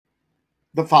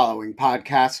The following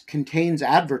podcast contains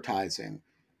advertising.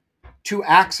 To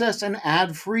access an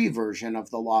ad-free version of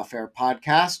the Lawfare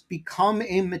podcast, become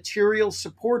a material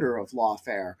supporter of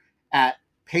Lawfare at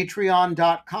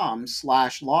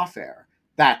patreon.com/lawfare.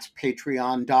 That's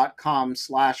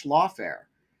patreon.com/lawfare.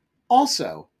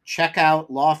 Also, check out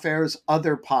Lawfare's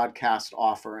other podcast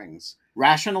offerings: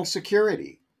 Rational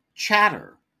Security,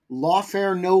 Chatter,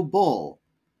 Lawfare No Bull,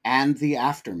 and The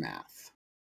Aftermath.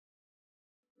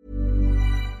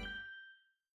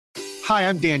 Hi,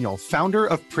 I'm Daniel, founder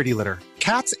of Pretty Litter.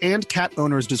 Cats and cat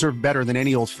owners deserve better than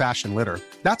any old-fashioned litter.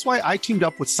 That's why I teamed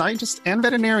up with scientists and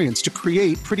veterinarians to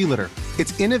create Pretty Litter.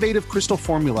 Its innovative crystal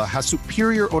formula has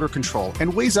superior odor control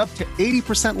and weighs up to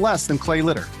 80% less than clay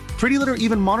litter. Pretty Litter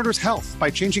even monitors health by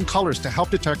changing colors to help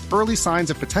detect early signs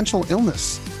of potential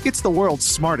illness. It's the world's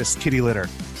smartest kitty litter.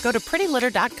 Go to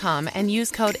prettylitter.com and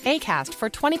use code ACAST for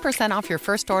 20% off your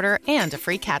first order and a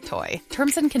free cat toy.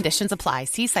 Terms and conditions apply.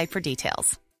 See site for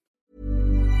details.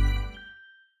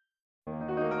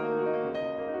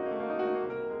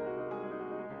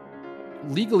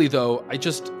 Legally, though, I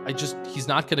just he's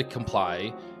not going to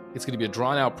comply. It's going to be a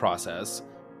drawn-out process.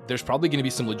 There's probably going to be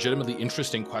some legitimately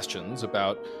interesting questions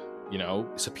about,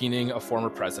 subpoenaing a former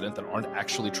president that aren't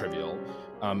actually trivial.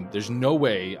 There's no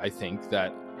way, I think,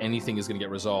 that anything is going to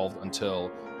get resolved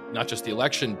until not just the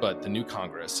election, but the new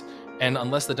Congress. And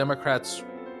unless the Democrats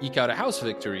eke out a House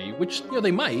victory, which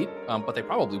they might, but they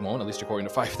probably won't, at least according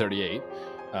to 538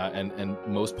 and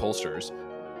most pollsters,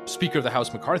 Speaker of the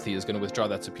House McCarthy is going to withdraw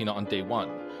that subpoena on day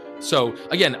one. So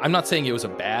again, I'm not saying it was a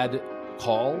bad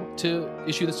call to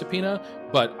issue the subpoena,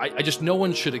 but I just, no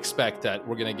one should expect that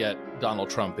we're going to get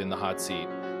Donald Trump in the hot seat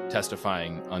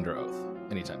testifying under oath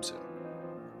anytime soon.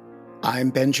 I'm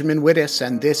Benjamin Wittes,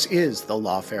 and this is the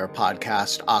Lawfare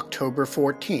Podcast, October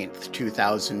 14th,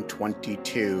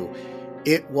 2022.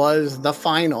 It was the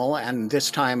final, and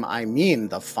this time I mean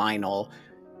the final,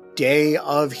 day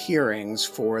of hearings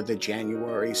for the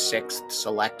January 6th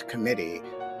Select Committee.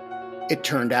 It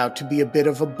turned out to be a bit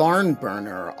of a barn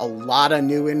burner, a lot of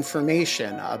new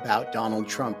information about Donald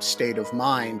Trump's state of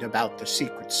mind, about the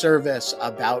Secret Service,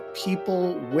 about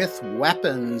people with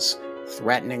weapons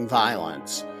threatening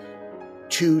violence.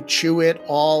 To chew it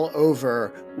all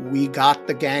over, we got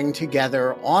the gang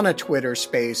together on a Twitter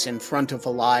space in front of a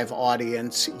live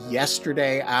audience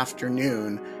yesterday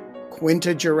afternoon.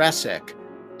 Quinta Jurecic,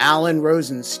 Alan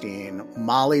Rosenstein,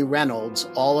 Molly Reynolds,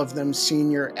 all of them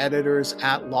senior editors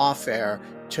at Lawfare,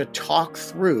 to talk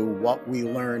through what we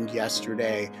learned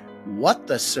yesterday, what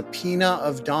the subpoena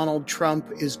of Donald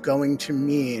Trump is going to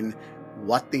mean,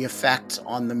 what the effects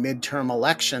on the midterm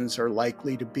elections are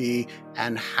likely to be,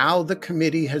 and how the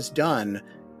committee has done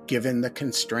given the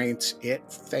constraints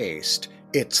it faced.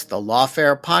 It's the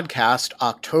Lawfare Podcast,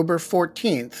 October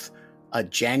 14th, a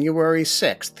January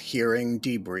 6th hearing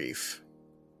debrief.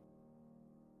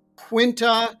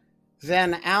 Quinta,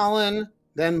 then Alan,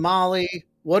 then Molly.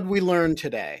 What'd we learn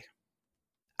today?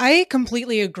 I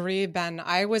completely agree, Ben.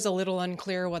 I was a little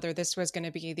unclear whether this was going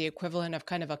to be the equivalent of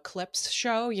kind of a clips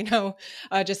show,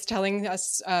 just telling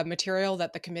us material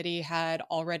that the committee had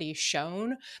already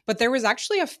shown. But there was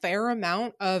actually a fair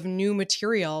amount of new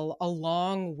material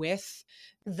along with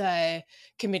the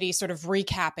committee sort of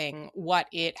recapping what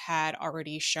it had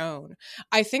already shown.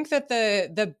 I think that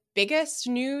the biggest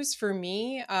news for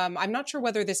me, I'm not sure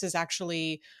whether this is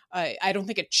actually, I don't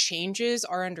think it changes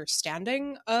our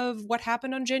understanding of what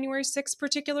happened on January 6th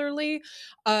particularly,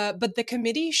 but the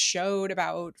committee showed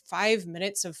about 5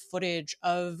 minutes of footage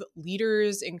of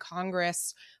leaders in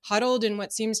Congress huddled in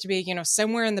what seems to be,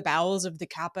 somewhere in the bowels of the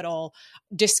Capitol,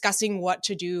 discussing what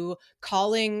to do,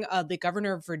 calling the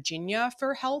governor of Virginia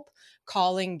for help,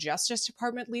 calling Justice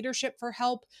Department leadership for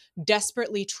help,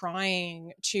 desperately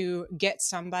trying to get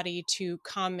somebody to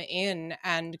come in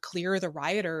and clear the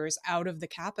rioters out of the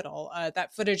Capitol.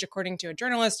 That footage, according to a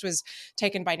journalist, was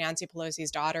taken by Nancy Pelosi's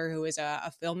daughter, who is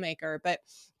a filmmaker. But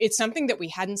it's something that we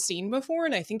hadn't seen before,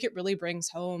 and I think it really brings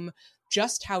home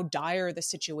just how dire the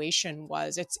situation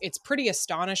was. It's pretty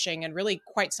astonishing and really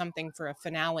quite something for a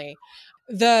finale.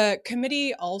 The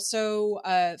committee also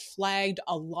flagged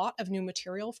a lot of new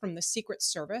material from the Secret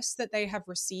Service that they have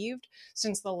received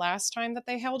since the last time that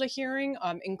they held a hearing,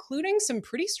 including some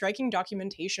pretty striking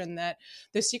documentation that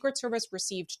the Secret Service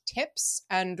received tips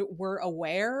and were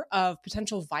aware of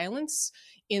potential violence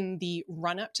in the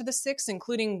run-up to the 6th,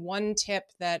 including one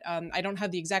tip that I don't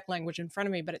have the exact language in front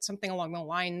of me, but it's something along the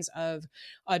lines of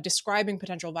describing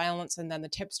potential violence, and then the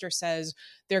tipster says,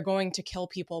 "They're going to kill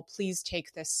people, please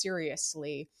take this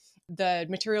seriously." The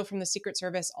material from the Secret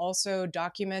Service also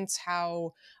documents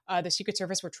how the Secret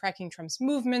Service were tracking Trump's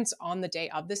movements on the day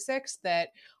of the 6th that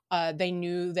They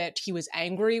knew that he was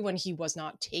angry when he was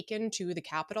not taken to the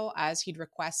Capitol as he'd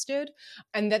requested,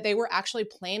 and that they were actually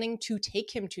planning to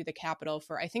take him to the Capitol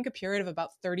for, I think, a period of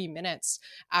about 30 minutes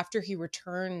after he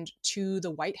returned to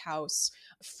the White House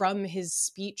from his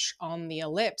speech on the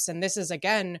ellipse. And this is,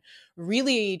 again,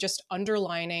 really just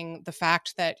underlining the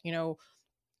fact that,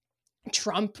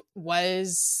 Trump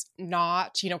was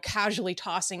not, casually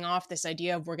tossing off this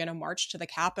idea of we're going to march to the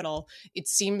Capitol. It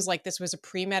seems like this was a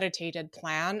premeditated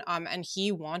plan, and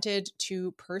he wanted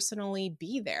to personally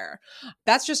be there.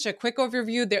 That's just a quick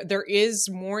overview. There is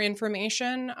more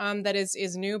information that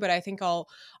is new, but I think I'll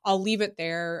leave it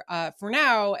there for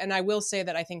now. And I will say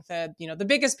that I think that the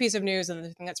biggest piece of news and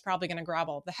the thing that's probably going to grab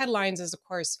all of the headlines is, of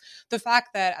course, the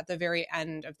fact that at the very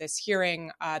end of this hearing,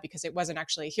 because it wasn't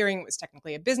actually a hearing, it was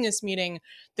technically a business meeting,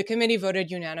 the committee voted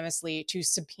unanimously to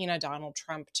subpoena Donald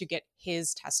Trump to get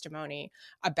his testimony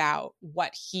about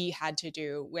what he had to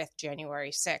do with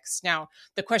January 6th. Now,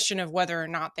 the question of whether or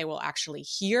not they will actually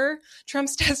hear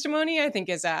Trump's testimony, I think,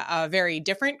 is a very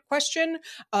different question,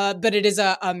 but it is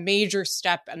a major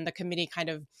step, and the committee kind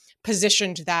of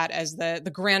positioned that as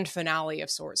the grand finale of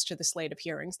sorts to the slate of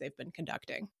hearings they've been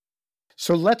conducting.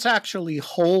 So let's actually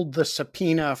hold the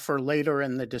subpoena for later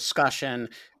in the discussion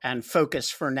and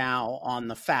focus for now on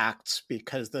the facts,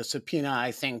 because the subpoena,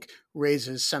 I think,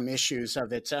 raises some issues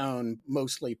of its own,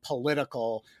 mostly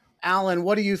political. Alan,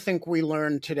 what do you think we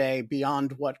learned today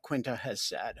beyond what Quinta has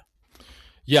said?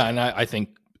 Yeah, and I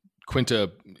think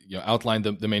Quinta outlined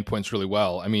the main points really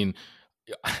well. I mean,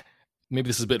 maybe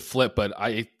this is a bit flip, but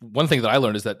one thing that I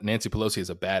learned is that Nancy Pelosi is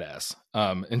a badass.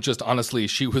 And just honestly,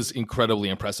 she was incredibly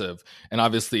impressive. And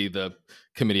obviously the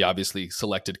committee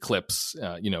selected clips,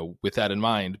 with that in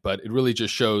mind, but it really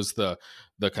just shows the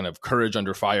kind of courage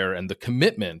under fire and the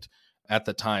commitment at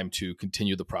the time to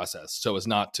continue the process so as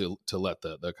not to let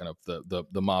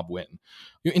the mob win.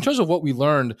 In terms of what we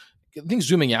learned, I think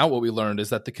zooming out, what we learned is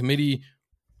that the committee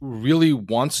really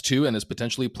wants to and is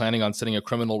potentially planning on sending a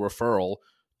criminal referral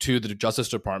to the Justice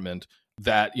Department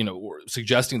that,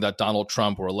 suggesting that Donald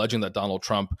Trump or alleging that Donald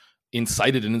Trump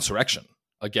incited an insurrection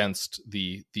against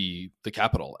the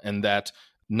Capitol, and that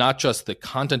not just the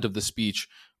content of the speech,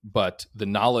 but the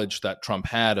knowledge that Trump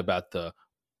had about the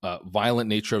violent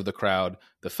nature of the crowd,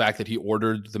 the fact that he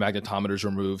ordered the magnetometers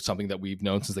removed, something that we've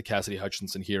known since the Cassidy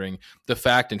Hutchinson hearing, the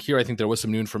fact, and here I think there was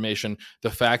some new information,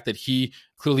 the fact that he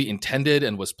clearly intended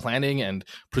and was planning and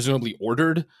presumably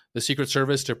ordered the Secret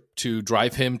Service to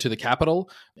drive him to the Capitol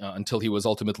until he was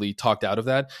ultimately talked out of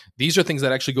that. These are things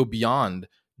that actually go beyond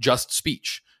just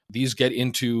speech. These get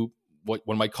into what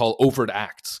one might call overt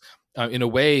acts. In a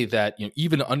way that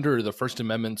even under the First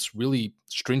Amendment's really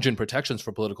stringent protections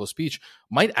for political speech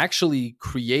might actually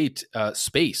create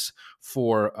space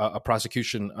for a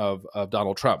prosecution of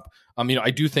Donald Trump.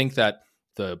 I do think that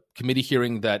the committee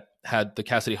hearing that had the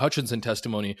Cassidy Hutchinson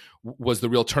testimony was the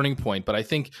real turning point, but I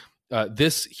think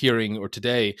this hearing or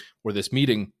today or this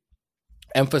meeting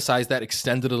emphasized that,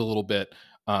 extended it a little bit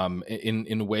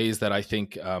in ways that I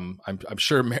think I'm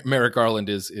sure Merrick Garland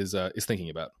is thinking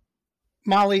about.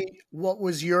 Molly, what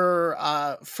was your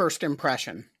first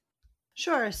impression?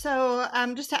 Sure. So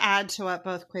just to add to what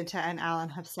both Quinta and Alan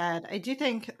have said, I do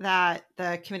think that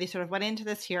the committee sort of went into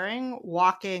this hearing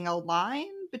walking a line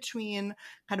between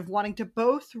kind of wanting to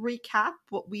both recap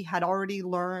what we had already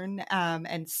learned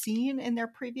and seen in their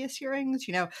previous hearings.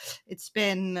 It's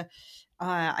been,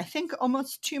 I think,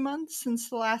 almost 2 months since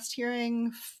the last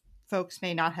hearing. Folks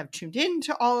may not have tuned in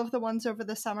to all of the ones over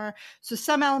the summer. So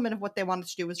some element of what they wanted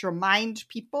to do was remind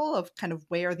people of kind of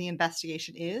where the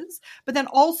investigation is, but then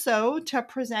also to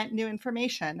present new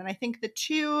information. And I think the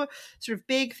two sort of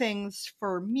big things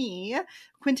for me,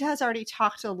 Quinta has already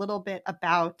talked a little bit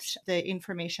about the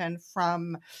information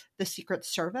from the Secret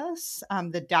Service,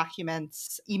 the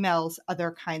documents, emails,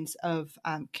 other kinds of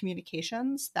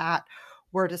communications that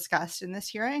were discussed in this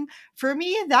hearing. For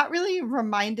me, that really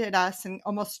reminded us and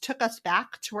almost took us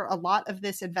back to where a lot of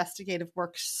this investigative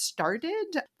work started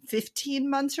 15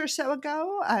 months or so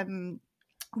ago,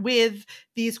 with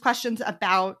these questions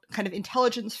about kind of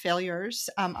intelligence failures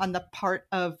on the part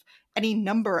of any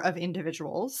number of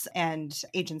individuals and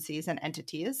agencies and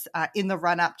entities in the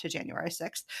run-up to January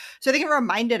 6th. So I think it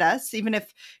reminded us, even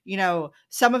if,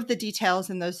 some of the details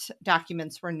in those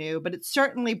documents were new, but it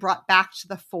certainly brought back to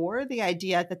the fore the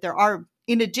idea that there are,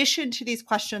 in addition to these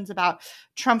questions about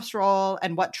Trump's role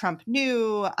and what Trump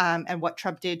knew and what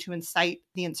Trump did to incite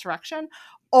the insurrection,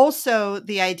 also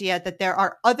the idea that there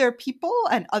are other people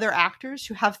and other actors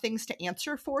who have things to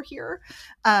answer for here,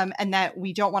 and that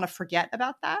we don't want to forget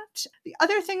about that. The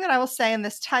other thing that I will say, and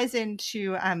this ties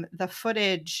into the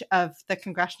footage of the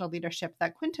congressional leadership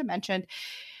that Quinta mentioned,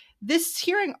 This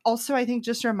hearing also, I think,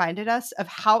 just reminded us of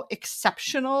how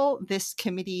exceptional this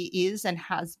committee is and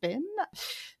has been.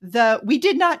 We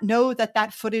did not know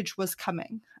that footage was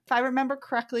coming. If I remember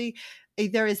correctly,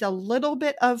 there is a little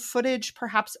bit of footage,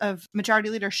 perhaps, of Majority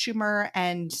Leader Schumer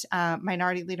and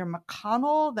Minority Leader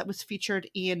McConnell that was featured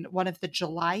in one of the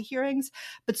July hearings,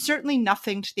 but certainly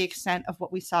nothing to the extent of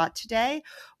what we saw today.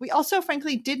 We also,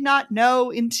 frankly, did not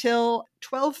know until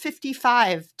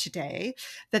 12:55 today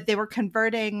that they were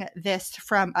converting this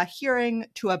from a hearing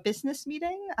to a business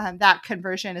meeting. That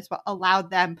conversion is what allowed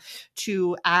them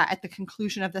to, at the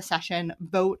conclusion of the session,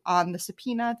 vote on the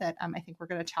subpoena that I think we're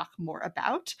going to talk more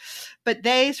about. But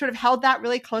they sort of held that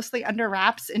really closely under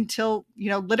wraps until,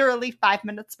 literally 5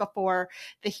 minutes before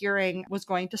the hearing was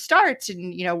going to start.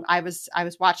 And, I was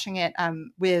watching it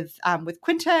with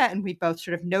Quinta, and we both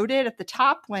sort of noted at the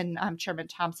top when Chairman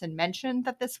Thompson mentioned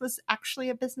that this was actually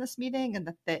a business meeting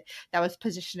and that was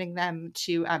positioning them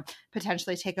to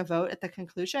potentially take a vote at the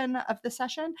conclusion of the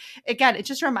session. Again, it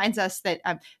just reminds us that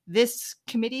this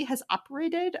committee has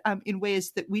operated in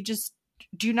ways that we just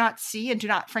do not see and do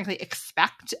not, frankly,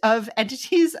 expect of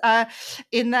entities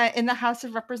in the House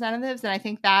of Representatives. And I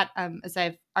think that, as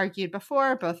I've argued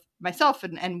before, both myself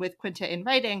and with Quinta in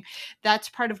writing, that's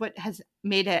part of what has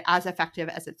made it as effective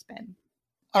as it's been.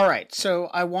 All right, so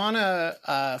I want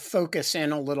to focus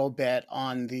in a little bit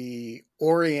on the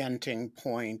orienting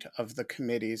point of the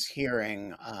committee's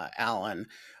hearing, Alan.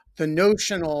 The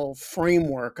notional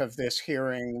framework of this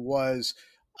hearing was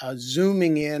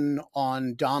zooming in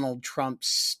on Donald Trump's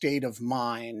state of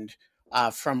mind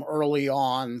from early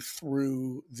on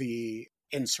through the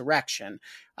insurrection.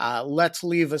 Let's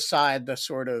leave aside the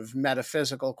sort of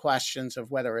metaphysical questions of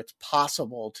whether it's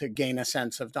possible to gain a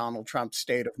sense of Donald Trump's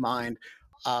state of mind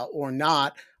or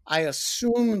not. I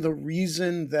assume the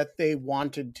reason that they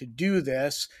wanted to do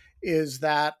this is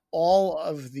that all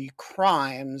of the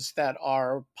crimes that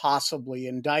are possibly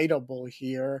indictable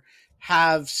here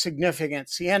have significant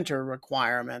scienter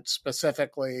requirements,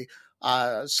 specifically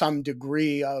some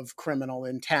degree of criminal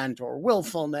intent or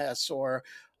willfulness, or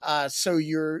so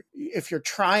if you're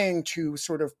trying to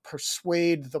sort of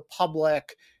persuade the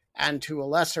public and to a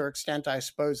lesser extent, I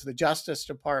suppose, the Justice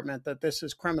Department that this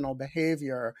is criminal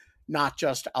behavior, not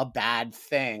just a bad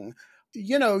thing,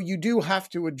 you do have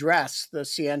to address the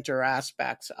scienter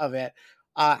aspects of it.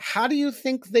 How do you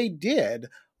think they did?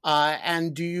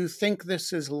 And do you think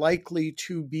this is likely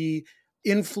to be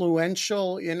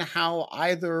influential in how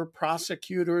either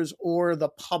prosecutors or the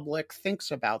public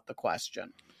thinks about the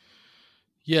question?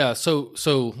 Yeah, so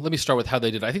let me start with how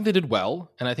they did. I think they did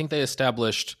well, and I think they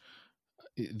established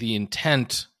the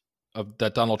intent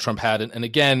that Donald Trump had. And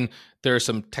again, there are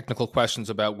some technical questions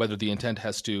about whether the intent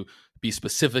has to be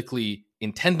specifically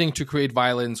intending to create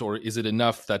violence, or is it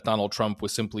enough that Donald Trump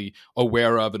was simply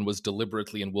aware of and was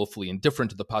deliberately and willfully indifferent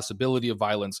to the possibility of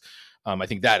violence. I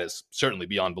think that is certainly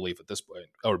beyond belief at this point,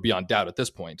 or beyond doubt at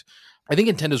this point. I think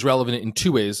intent is relevant in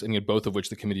two ways, and both of which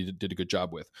the committee did a good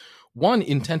job with. One,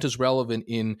 intent is relevant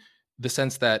in the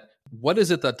sense that what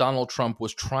is it that Donald Trump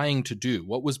was trying to do?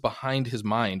 What was behind his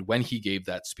mind when he gave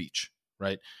that speech,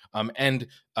 right? And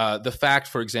the fact,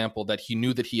 for example, that he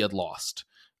knew that he had lost,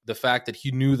 the fact that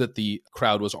he knew that the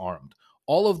crowd was armed,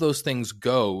 all of those things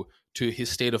go to his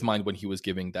state of mind when he was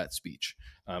giving that speech,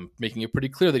 making it pretty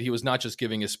clear that he was not just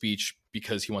giving a speech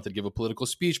because he wanted to give a political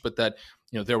speech, but that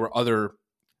there were other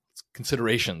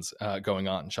considerations going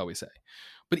on, shall we say.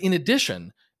 But in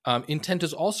addition, intent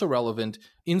is also relevant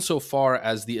insofar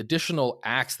as the additional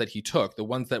acts that he took, the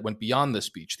ones that went beyond the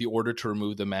speech, the order to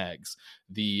remove the mags,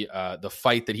 the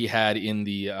fight that he had in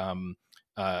the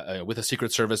with a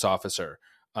Secret Service officer.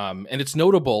 And it's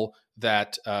notable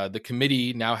that the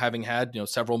committee, now having had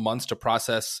several months to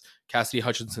process Cassidy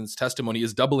Hutchinson's testimony,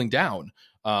 is doubling down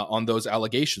on those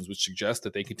allegations, which suggests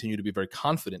that they continue to be very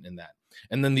confident in that.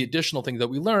 And then the additional thing that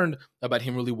we learned about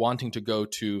him really wanting to go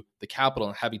to the Capitol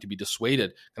and having to be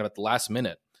dissuaded kind of at the last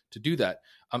minute to do that,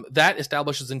 that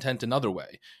establishes intent another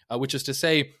way, which is to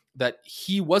say that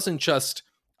he wasn't just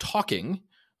talking,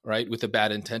 right, with a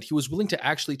bad intent. He was willing to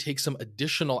actually take some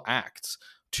additional acts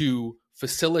to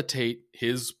facilitate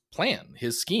his plan,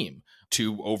 his scheme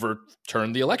to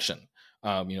overturn the election,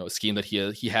 a scheme that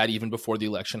he had even before the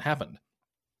election happened.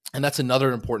 And that's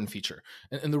another important feature.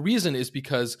 And the reason is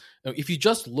because if you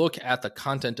just look at the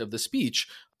content of the speech,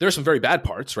 there are some very bad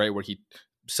parts, right, where he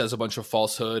says a bunch of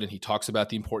falsehood and he talks about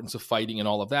the importance of fighting and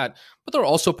all of that. But there are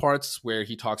also parts where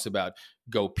he talks about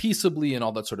go peaceably and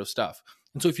all that sort of stuff.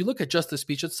 And so if you look at just the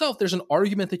speech itself, there's an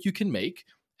argument that you can make,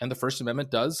 and the First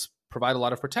Amendment does provide a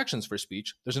lot of protections for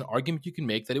speech. There's an argument you can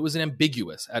make that it was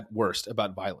ambiguous at worst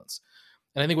about violence.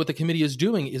 And I think what the committee is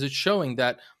doing is it's showing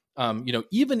that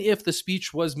Even if the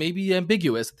speech was maybe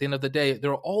ambiguous at the end of the day,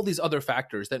 there are all these other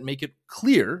factors that make it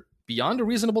clear beyond a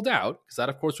reasonable doubt, because that,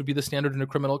 of course, would be the standard in a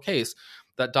criminal case,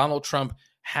 that Donald Trump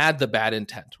had the bad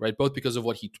intent, right? Both because of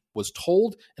what he was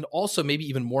told and also maybe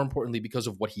even more importantly, because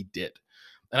of what he did.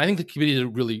 And I think the committee did a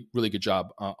really, really good job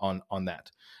on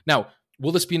that. Now,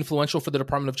 will this be influential for the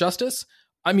Department of Justice?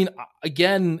 I mean,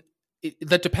 again,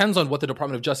 that depends on what the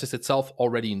Department of Justice itself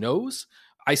already knows.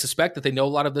 I suspect that they know a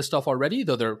lot of this stuff already,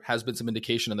 though there has been some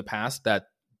indication in the past that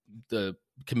the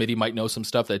committee might know some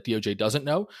stuff that DOJ doesn't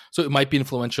know. So it might be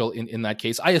influential in that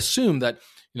case. I assume that,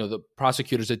 the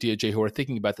prosecutors at DOJ who are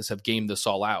thinking about this have gamed this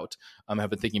all out, have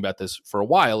been thinking about this for a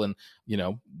while. And,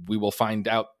 we will find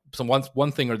out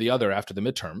one thing or the other after the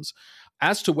midterms.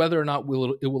 As to whether or not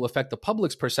it will affect the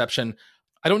public's perception,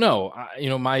 I don't know.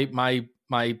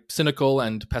 My cynical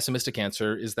and pessimistic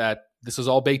answer is that this is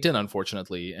all baked in,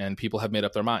 unfortunately, and people have made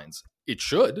up their minds. It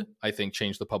should, I think,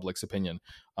 change the public's opinion,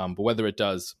 but whether it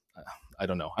does, I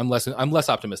don't know. I'm less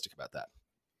optimistic about that.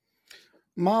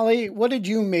 Molly, what did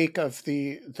you make of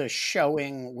the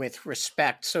showing with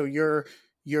respect? So you're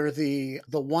the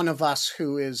one of us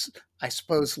who is, I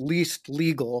suppose, least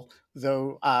legal,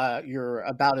 though you're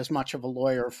about as much of a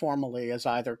lawyer formally as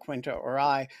either Quinta or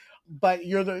I. But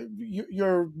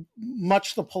you're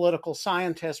much the political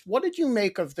scientist. What did you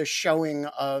make of the showing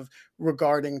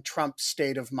regarding Trump's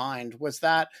state of mind? Was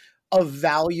that of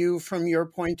value from your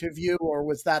point of view, or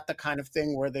was that the kind of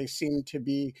thing where they seemed to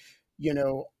be,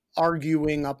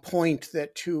 arguing a point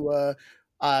that to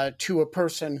a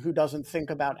person who doesn't think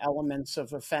about elements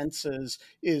of offenses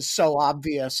is so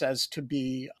obvious as to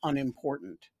be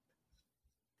unimportant?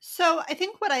 So I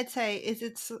think what I'd say is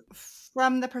it's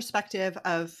from the perspective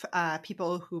of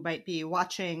people who might be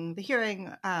watching the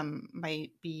hearing,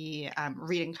 might be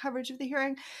reading coverage of the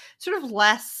hearing, sort of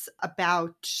less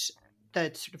about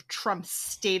the sort of Trump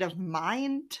state of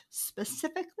mind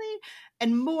specifically,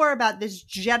 and more about this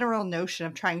general notion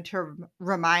of trying to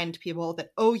remind people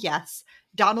that, oh yes,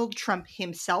 Donald Trump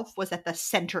himself was at the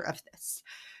center of this.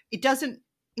 I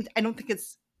don't think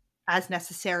it's as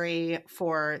necessary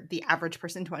for the average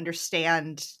person to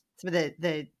understand some of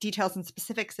the details and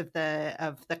specifics of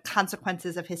the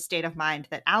consequences of his state of mind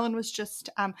that Alan was just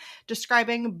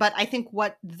describing. But I think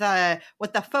what the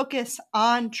focus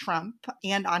on Trump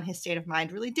and on his state of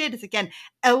mind really did is, again,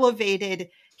 elevated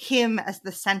him as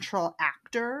the central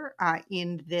actor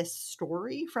in this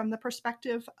story from the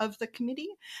perspective of the committee,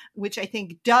 which I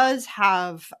think does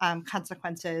have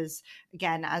consequences,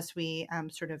 again, as we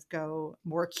sort of go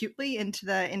more acutely into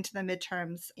the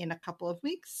midterms in a couple of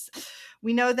weeks.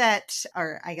 We know that,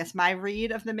 or I guess my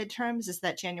read of the midterms is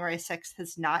that January 6th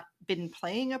has not been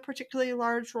playing a particularly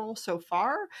large role so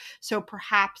far. So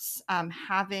perhaps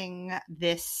having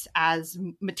this as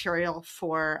material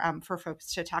for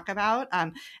folks to talk about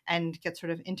and get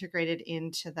sort of integrated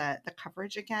into the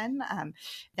coverage again,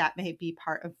 that may be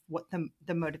part of what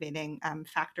the motivating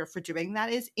factor for doing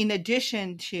that is, in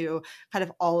addition to kind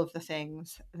of all of the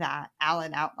things that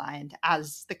Alan outlined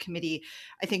as the committee,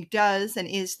 I think, does and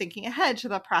is thinking ahead to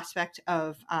the prospect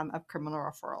of criminal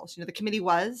referrals. The committee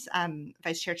was,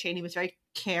 Vice Chair Cheney was very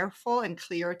careful and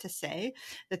clear to say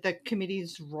that the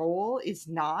committee's role is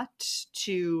not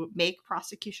to make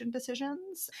prosecution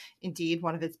decisions. Indeed,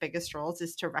 one of its biggest roles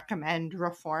is to recommend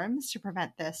reforms to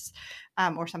prevent this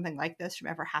or something like this from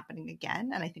ever happening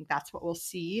again. And I think that's what we'll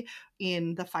see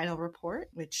in the final report,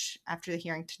 which after the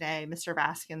hearing today, Mr.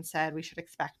 Baskin said we should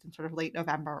expect in sort of late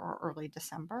November or early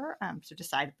December, so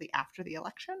decidedly after the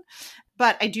election.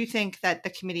 But I do think that the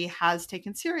committee has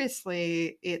taken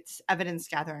seriously its evidence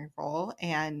gathering role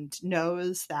and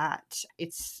knows that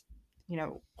it's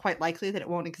quite likely that it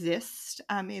won't exist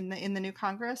in the new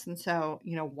Congress. And so,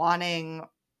 wanting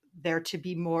there to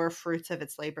be more fruits of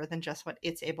its labor than just what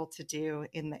it's able to do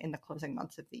in the closing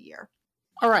months of the year.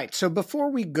 All right. So before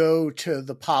we go to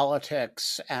the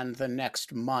politics and the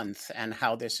next month and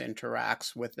how this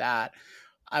interacts with that,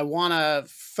 I want to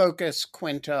focus,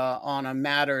 Quinta, on a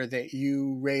matter that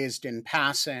you raised in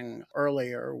passing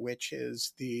earlier, which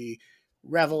is the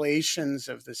revelations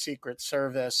of the Secret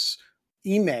Service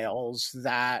emails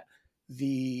that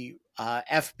the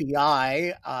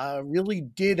FBI really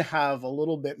did have a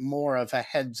little bit more of a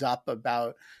heads up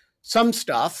about some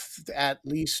stuff, at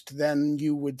least than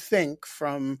you would think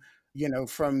from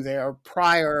their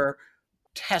prior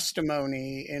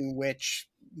testimony, in which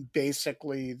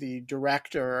basically the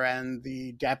director and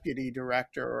the deputy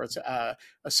director or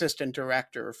assistant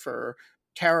director for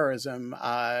terrorism,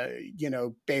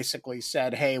 basically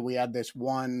said, hey, we had this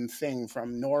one thing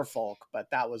from Norfolk,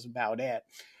 but that was about it.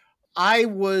 I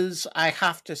was, I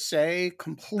have to say,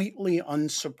 completely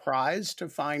unsurprised to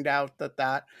find out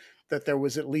that there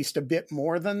was at least a bit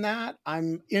more than that.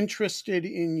 I'm interested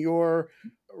in your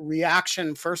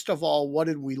reaction. First of all, what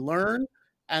did we learn?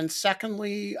 And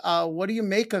secondly, what do you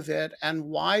make of it? And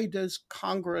why does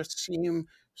Congress seem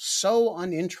so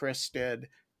uninterested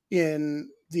in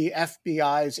the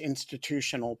FBI's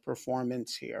institutional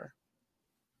performance here?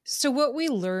 So, what we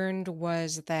learned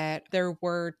was that there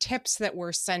were tips that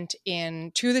were sent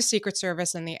in to the Secret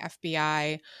Service and the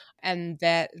FBI, and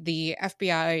that the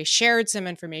FBI shared some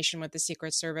information with the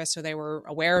Secret Service. So, they were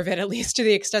aware of it, at least to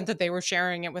the extent that they were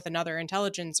sharing it with another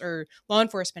intelligence or law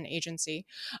enforcement agency,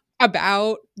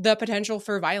 about the potential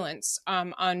for violence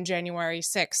on January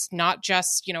 6th, not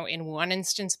just, in one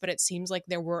instance, but it seems like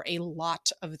there were a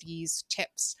lot of these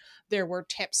tips. There were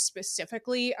tips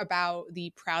specifically about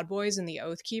the Proud Boys and the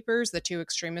Oath Keepers, the two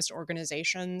extremist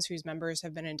organizations whose members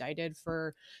have been indicted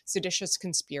for seditious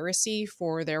conspiracy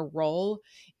for their role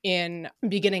in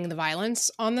beginning the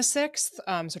violence on the 6th.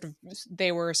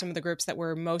 They were some of the groups that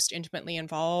were most intimately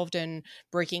involved in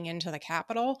breaking into the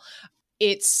Capitol.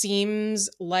 It seems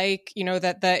like,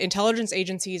 that the intelligence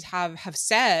agencies have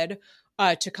said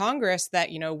to Congress that,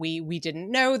 we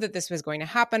didn't know that this was going to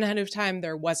happen ahead of time.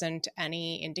 There wasn't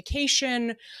any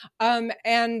indication.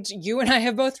 And you and I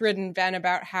have both written, Ben,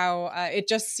 about how it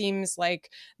just seems like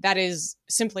that is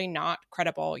simply not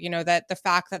credible. That the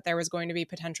fact that there was going to be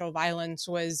potential violence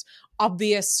was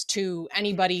obvious to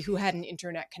anybody who had an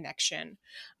internet connection.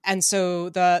 And so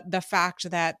the fact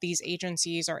that these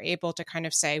agencies are able to kind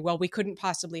of say, well, we couldn't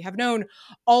possibly have known,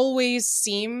 always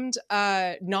seemed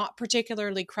not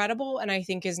particularly credible. And I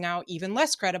think is now even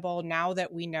less credible now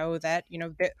that we know that,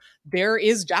 that there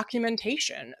is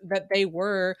documentation that they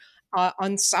were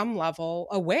on some level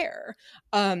aware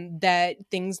that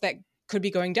things that could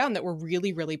be going down that were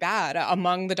really, really bad.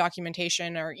 Among the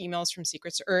documentation are emails from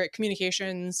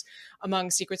communications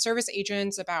among Secret Service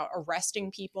agents about arresting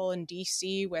people in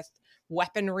DC with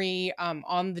weaponry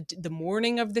on the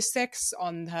morning of the 6th,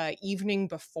 on the evening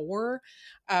before.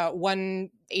 One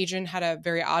agent had a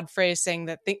very odd phrase saying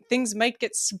that things might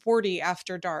get sporty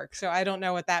after dark. So I don't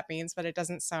know what that means, but it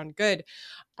doesn't sound good.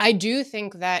 I do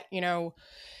think that,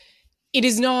 it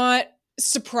is not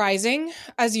surprising,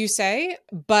 as you say,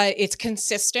 but it's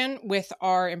consistent with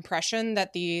our impression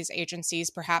that these agencies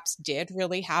perhaps did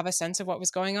really have a sense of what was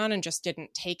going on and just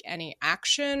didn't take any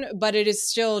action. But it is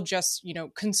still just,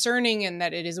 concerning in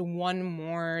that it is one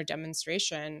more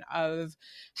demonstration of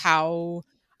how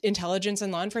intelligence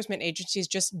and law enforcement agencies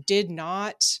just did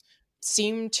not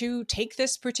seem to take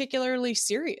this particularly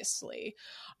seriously.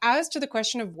 As to the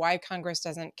question of why Congress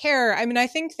doesn't care, I mean, I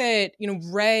think that,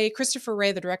 Christopher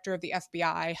Wray, the director of the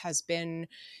FBI, has been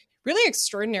really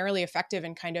extraordinarily effective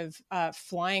in kind of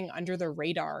flying under the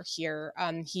radar here.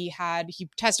 He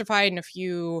testified in a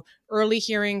few early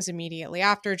hearings immediately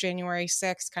after January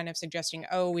 6th, kind of suggesting,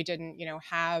 we didn't,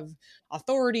 have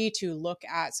authority to look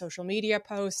at social media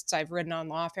posts. I've written on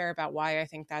Lawfare about why I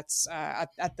think that's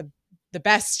at the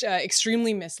best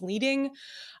extremely misleading.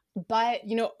 But,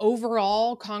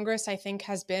 overall, Congress, I think,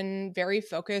 has been very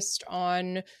focused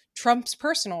on Trump's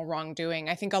personal wrongdoing.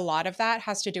 I think a lot of that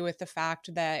has to do with the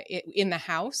fact that in the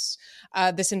House,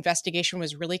 this investigation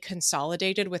was really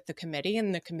consolidated with the committee,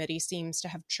 and the committee seems to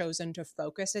have chosen to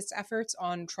focus its efforts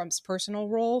on Trump's personal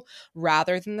role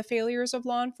rather than the failures of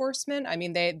law enforcement. I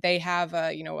mean, they have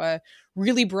a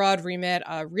really broad remit,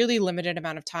 a really limited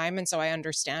amount of time, and so I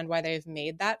understand why they've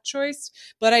made that choice.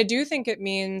 But I do think it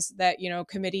means that,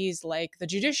 committees like the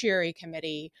Judiciary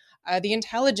Committee, the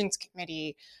Intelligence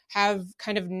Committee, have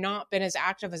kind of not been as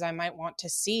active as I might want to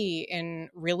see in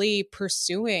really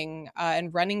pursuing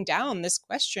and running down this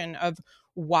question of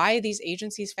why these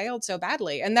agencies failed so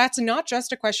badly. And that's not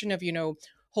just a question of,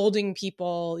 holding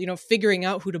people, figuring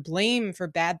out who to blame for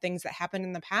bad things that happened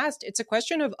in the past. It's a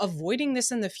question of avoiding this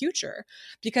in the future.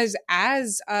 Because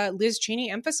as Liz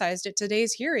Cheney emphasized at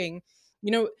today's hearing,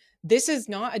 this is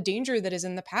not a danger that is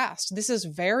in the past. This is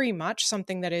very much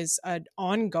something that is an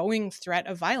ongoing threat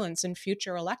of violence in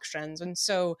future elections. And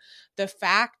so the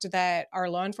fact that our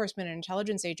law enforcement and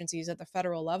intelligence agencies at the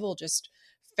federal level just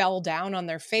fell down on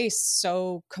their face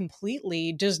so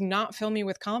completely does not fill me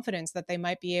with confidence that they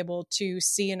might be able to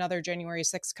see another January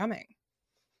 6th coming.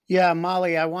 Yeah,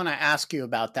 Molly, I want to ask you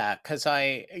about that because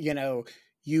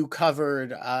you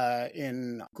covered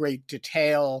in great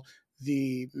detail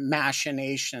the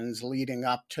machinations leading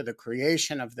up to the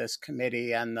creation of this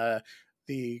committee and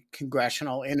the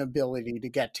congressional inability to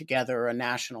get together a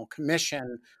national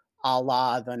commission a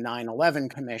la the 9/11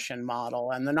 Commission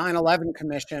model. And the 9/11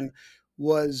 Commission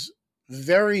was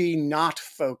very not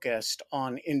focused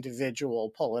on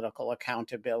individual political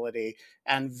accountability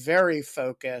and very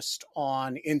focused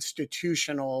on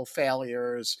institutional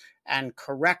failures and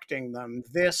correcting them.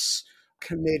 This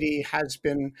committee has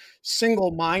been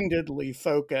single-mindedly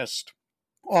focused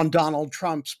on Donald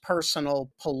Trump's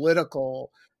personal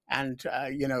political and,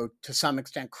 to some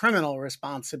extent, criminal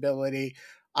responsibility,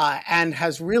 and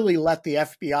has really let the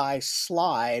FBI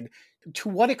slide. To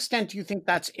what extent do you think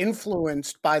that's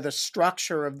influenced by the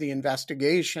structure of the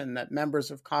investigation, that members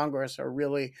of Congress are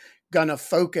really going to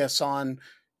focus on,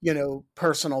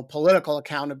 personal political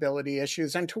accountability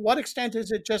issues? And to what extent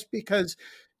is it just because,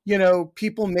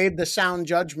 people made the sound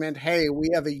judgment, hey, we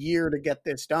have a year to get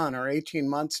this done or 18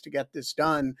 months to get this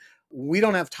done. We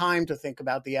don't have time to think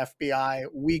about the FBI.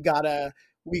 We gotta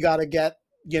get,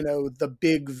 the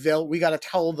big villain. We got to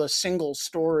tell the single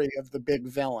story of the big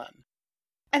villain.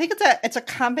 I think it's a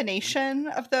combination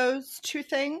of those two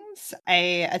things.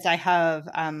 As I have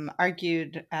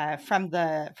argued from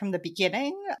the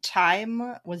beginning,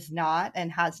 time was not and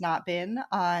has not been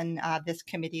on this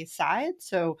committee's side.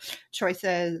 So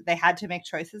they had to make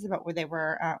choices about where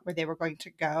they were going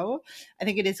to go. I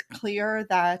think it is clear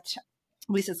that,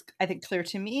 at least it's, I think, clear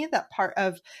to me that part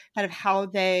of kind of how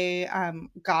they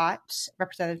got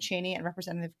Representative Cheney and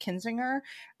Representative Kinzinger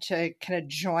to kind of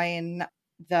join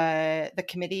the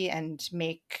committee and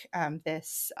make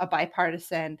this a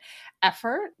bipartisan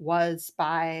effort was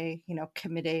by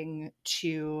committing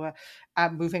to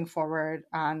moving forward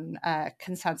on a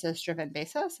consensus-driven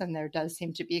basis. And there does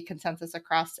seem to be consensus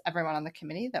across everyone on the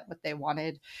committee that what they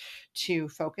wanted to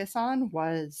focus on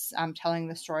was telling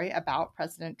the story about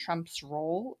President Trump's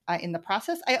role in the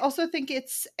process. I also think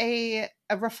it's a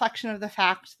reflection of the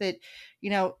fact that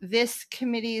this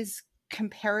committee's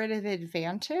comparative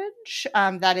advantage,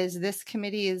 that is this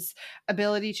committee's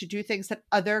ability to do things that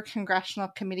other congressional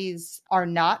committees are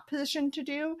not positioned to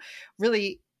do,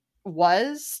 really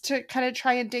was to kind of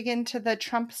try and dig into the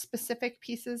Trump specific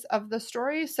pieces of the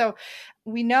story. So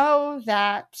we know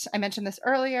that, I mentioned this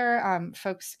earlier,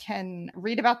 folks can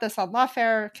read about this on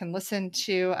Lawfare, can listen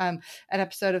to an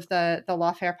episode of the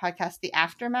Lawfare podcast, The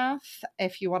Aftermath,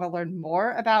 if you want to learn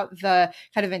more about the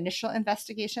kind of initial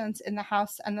investigations in the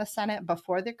House and the Senate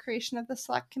before the creation of the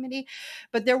Select Committee.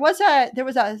 But there was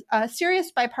a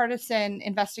serious bipartisan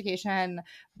investigation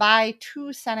by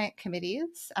two Senate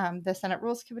committees, the Senate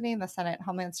Rules Committee and the Senate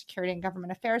Homeland Security and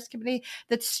Government Affairs Committee,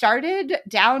 that started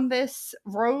down this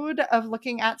road of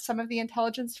looking at some of the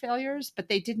intelligence failures, but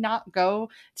they did not go,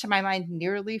 to my mind,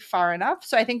 nearly far enough.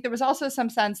 So I think there was also some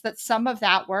sense that some of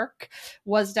that work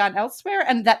was done elsewhere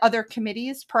and that other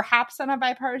committees, perhaps on a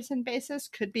bipartisan basis,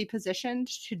 could be positioned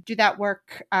to do that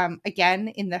work again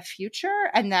in the future.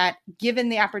 And that given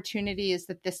the opportunities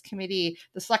that this committee,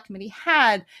 the Select Committee,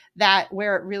 had, that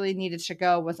where it really needed to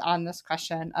go was on this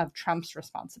question of Trump's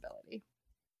responsibility.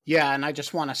 Yeah, and I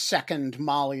just want to second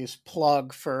Molly's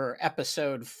plug for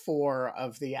episode 4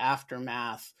 of the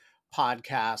Aftermath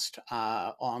podcast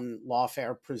on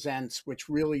Lawfare Presents, which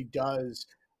really does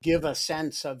give a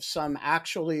sense of some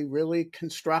actually really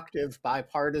constructive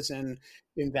bipartisan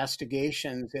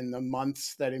investigations in the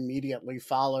months that immediately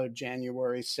followed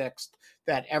January 6th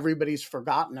that everybody's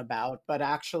forgotten about, but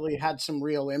actually had some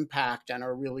real impact and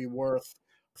are really worth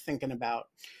thinking about.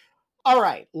 All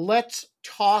right, let's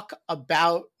talk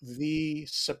about the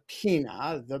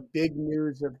subpoena, the big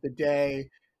news of the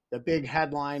day. The big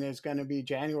headline is going to be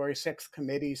January 6th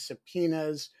committee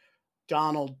subpoenas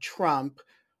Donald Trump.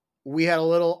 We had a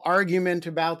little argument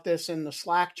about this in the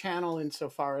Slack channel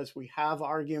insofar as we have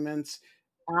arguments.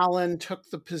 Alan took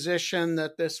the position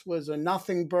that this was a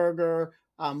nothing burger,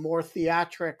 more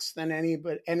theatrics than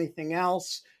anything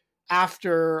else.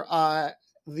 After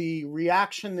the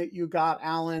reaction that you got,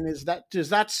 Alan, is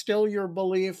that still your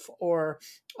belief, or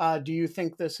do you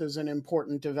think this is an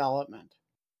important development?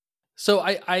 So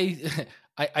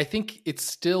I think it's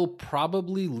still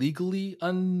probably legally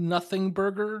a nothing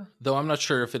burger, though I'm not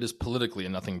sure if it is politically a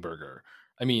nothing burger.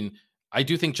 I mean, I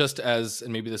do think just as,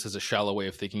 and maybe this is a shallow way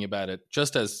of thinking about it,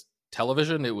 just as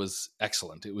television, it was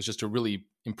excellent. It was just a really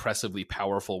impressively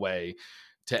powerful way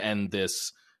to end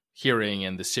this hearing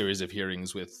and the series of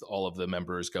hearings with all of the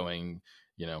members going,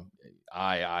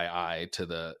 aye to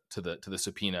the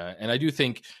subpoena. And I do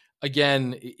think,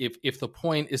 again, if the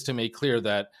point is to make clear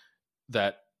that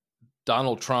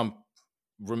Donald Trump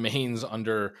remains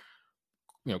under,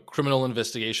 criminal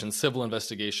investigation, civil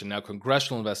investigation, now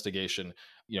congressional investigation,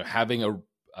 having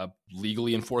a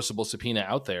legally enforceable subpoena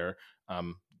out there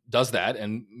does that.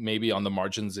 And maybe on the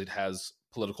margins, it has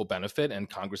political benefit, and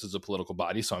Congress is a political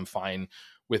body. So I'm fine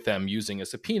with them using a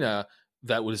subpoena.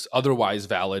 that was otherwise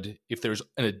valid if there's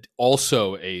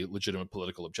also a legitimate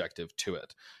political objective to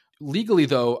it. Legally,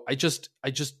 though,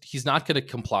 he's not going to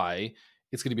comply.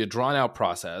 It's going to be a drawn out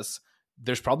process.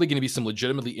 There's probably going to be some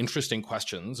legitimately interesting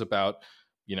questions about,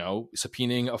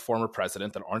 subpoenaing a former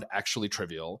president that aren't actually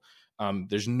trivial.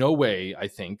 There's no way, I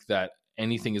think, that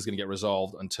anything is going to get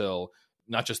resolved until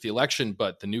not just the election,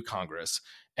 but the new Congress.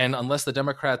 And unless the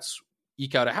Democrats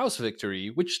eke out a House victory,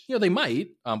 which they might,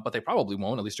 but they probably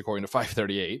won't, at least according to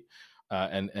 538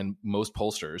 and most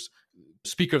pollsters.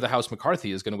 Speaker of the House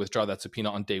McCarthy is going to withdraw that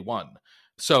subpoena on day one.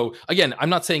 So again, I'm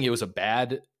not saying it was a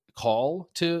bad call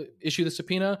to issue the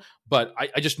subpoena, but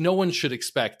I just no one should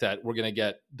expect that we're going to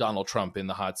get Donald Trump in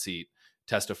the hot seat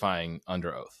testifying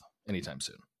under oath anytime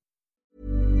soon.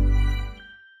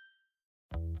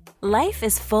 Life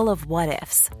is full of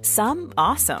what-ifs. Some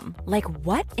awesome, like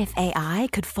what if AI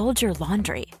could fold your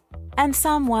laundry? And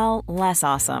some, well, less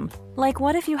awesome, like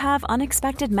what if you have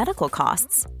unexpected medical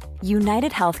costs?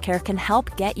 United Healthcare can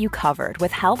help get you covered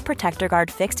with Health Protector Guard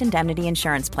fixed indemnity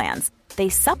insurance plans. They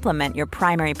supplement your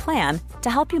primary plan to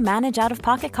help you manage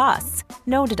out-of-pocket costs.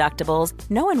 No deductibles,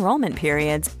 no enrollment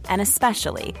periods, and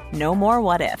especially no more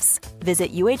what-ifs.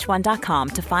 Visit uh1.com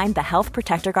to find the Health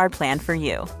Protector Guard plan for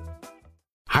you.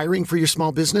 Hiring for your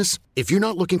small business? If you're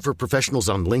not looking for professionals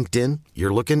on LinkedIn,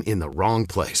 you're looking in the wrong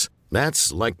place.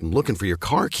 That's like looking for your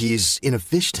car keys in a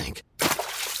fish tank.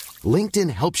 LinkedIn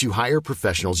helps you hire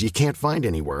professionals you can't find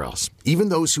anywhere else, even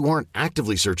those who aren't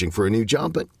actively searching for a new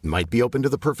job but might be open to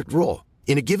the perfect role.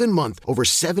 In a given month, over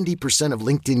 70% of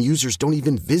LinkedIn users don't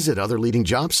even visit other leading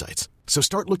job sites. So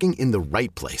start looking in the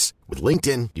right place. With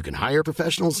LinkedIn, you can hire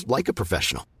professionals like a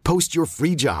professional. Post your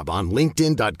free job on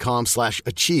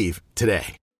linkedin.com/achieve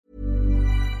today.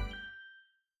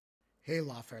 Hey,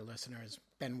 Lawfare listeners,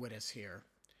 Ben Wittes here.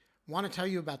 Want to tell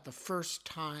you about the first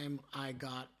time I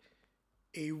got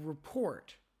a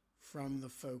report from the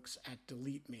folks at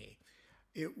Delete Me.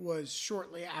 It was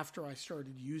shortly after I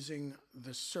started using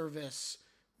the service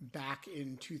back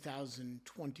in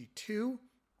 2022,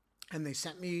 and they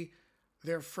sent me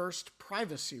their first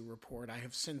privacy report. I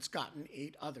have since gotten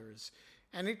 8 others,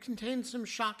 and it contained some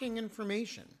shocking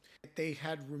information. They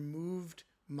had removed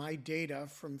my data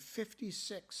from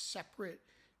 56 separate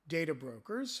data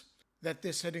brokers, that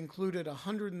this had included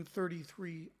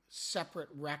 133 separate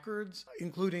records,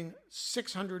 including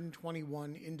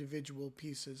 621 individual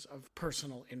pieces of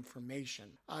personal information.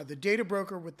 The data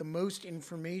broker with the most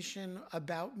information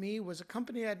about me was a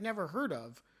company I'd never heard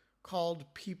of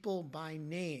called People by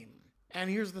Name. And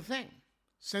here's the thing.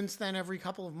 Since then, every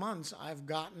couple of months, I've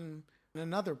gotten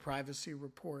another privacy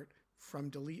report from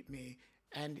Delete Me,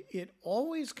 and it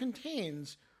always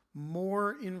contains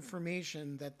more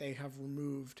information that they have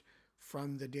removed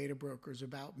from the data brokers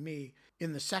about me.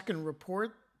 In the second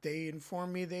report, they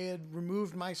informed me they had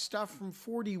removed my stuff from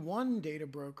 41 data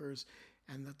brokers,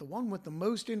 and that the one with the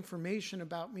most information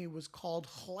about me was called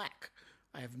HLEC.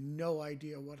 I have no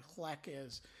idea what HLEC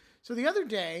is. So the other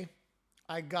day,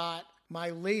 I got my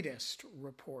latest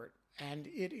report, and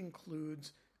it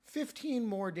includes 15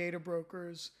 more data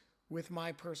brokers with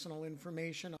my personal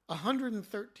information,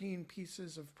 113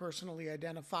 pieces of personally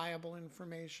identifiable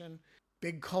information.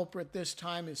 Big culprit this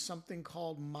time is something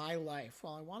called My Life.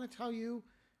 Well, I want to tell you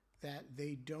that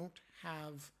they don't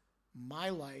have My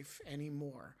Life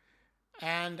anymore.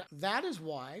 And that is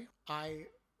why I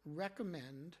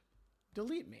recommend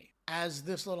Delete Me. As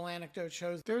this little anecdote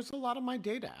shows, there's a lot of my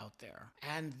data out there,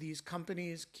 and these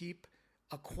companies keep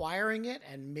acquiring it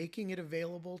and making it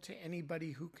available to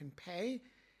anybody who can pay.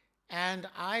 And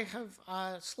I have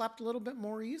slept a little bit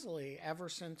more easily ever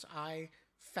since I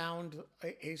found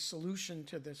a solution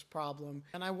to this problem.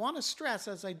 And I want to stress,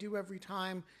 as I do every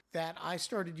time, that I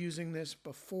started using this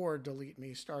before Delete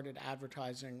Me started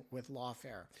advertising with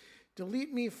Lawfare.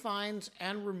 Delete Me finds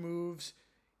and removes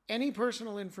any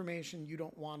personal information you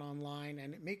don't want online,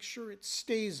 and it makes sure it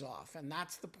stays off. And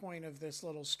that's the point of this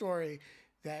little story,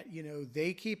 that,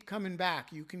 they keep coming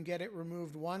back. You can get it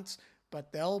removed once,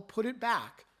 but they'll put it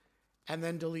back. And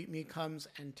then Delete Me comes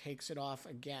and takes it off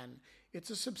again. It's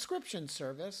a subscription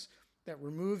service that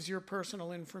removes your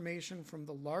personal information from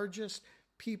the largest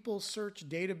people search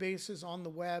databases on the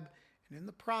web, and in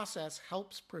the process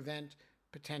helps prevent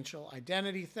potential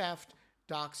identity theft,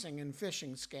 doxing, and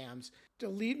phishing scams.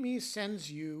 Delete Me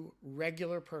sends you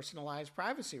regular personalized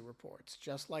privacy reports,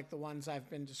 just like the ones I've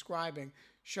been describing,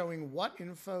 showing what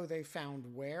info they found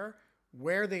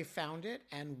where they found it,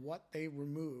 and what they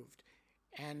removed.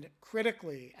 And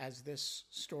critically, as this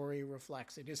story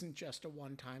reflects, it isn't just a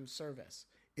one-time service.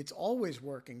 It's always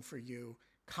working for you,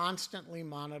 constantly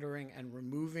monitoring and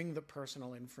removing the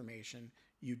personal information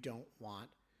you don't want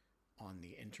on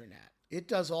the internet. It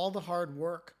does all the hard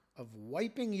work of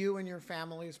wiping you and your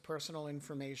family's personal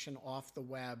information off the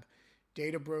web.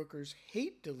 Data brokers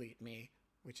hate Delete Me,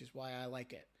 which is why I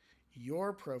like it.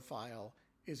 Your profile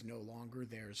is no longer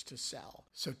theirs to sell.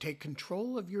 So take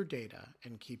control of your data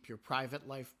and keep your private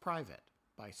life private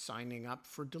by signing up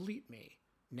for Delete Me,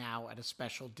 now at a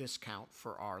special discount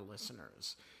for our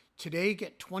listeners. Today,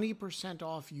 get 20%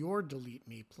 off your Delete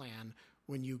Me plan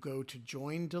when you go to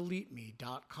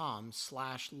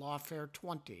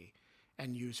joindeleteme.com/lawfare20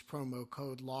 and use promo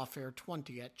code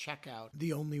lawfare20 at checkout.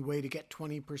 The only way to get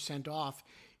 20% off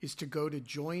is to go to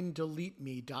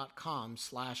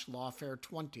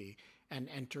joindeleteme.com/lawfare20 and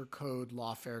enter code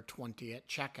lawfare20 at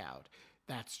checkout.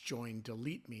 That's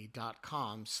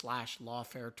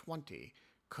joindeleteme.com/lawfare20,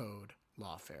 code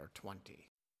lawfare20.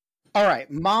 All right,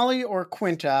 Molly or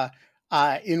Quinta,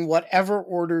 in whatever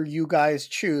order you guys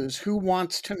choose, who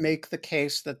wants to make the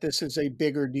case that this is a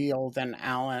bigger deal than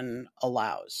Alan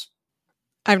allows?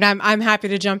 I'm happy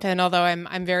to jump in, although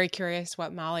I'm very curious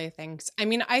what Molly thinks. I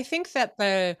mean, I think that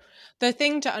the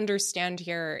thing to understand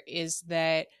here is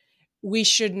that we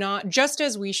should not, just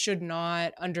as we should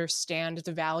not understand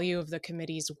the value of the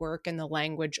committee's work in the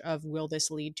language of will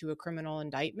this lead to a criminal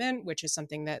indictment, which is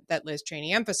something that Liz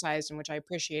Cheney emphasized and which I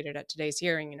appreciated at today's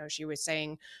hearing. You know, she was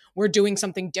saying we're doing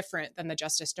something different than the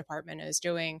Justice Department is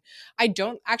doing. I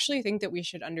don't actually think that we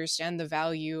should understand the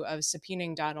value of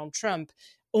subpoenaing Donald Trump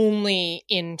only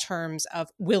in terms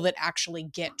of will it actually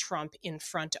get Trump in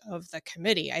front of the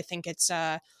committee. I think it's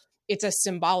a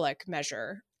symbolic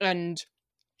measure, and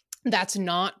that's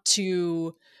not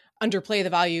to underplay the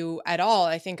value at all.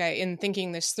 I think in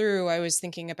thinking this through, I was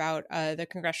thinking about the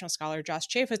congressional scholar Josh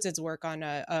Chafitz's work on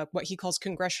what he calls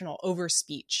congressional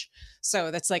overspeech.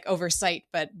 So that's like oversight,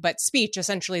 but speech,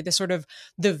 essentially the sort of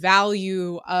the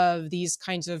value of these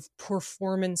kinds of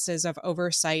performances of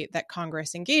oversight that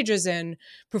Congress engages in,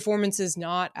 performances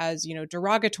not as,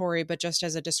 derogatory, but just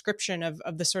as a description of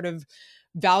the sort of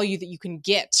value that you can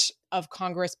get of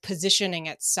Congress positioning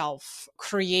itself,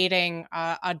 creating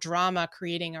a drama,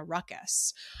 creating a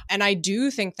ruckus. And I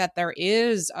do think that there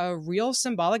is a real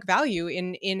symbolic value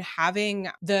in having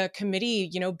the committee,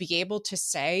 be able to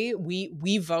say,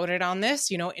 we voted on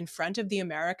this, in front of the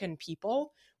American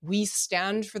people. We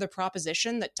stand for the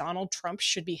proposition that Donald Trump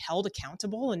should be held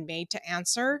accountable and made to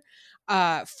answer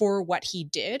for what he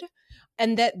did.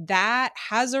 And that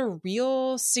has a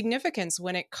real significance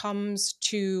when it comes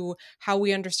to how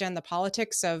we understand the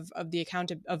politics of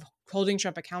holding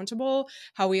Trump accountable,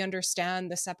 how we understand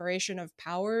the separation of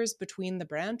powers between the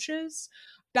branches.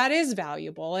 That is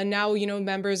valuable. And now,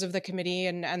 members of the committee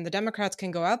and the Democrats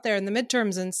can go out there in the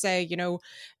midterms and say,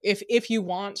 if you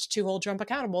want to hold Trump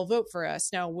accountable, vote for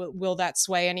us. Now, will that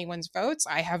sway anyone's votes?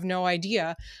 I have no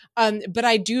idea. But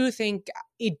I do think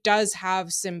it does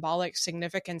have symbolic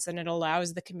significance, and it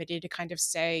allows the committee to kind of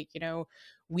say,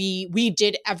 we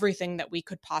did everything that we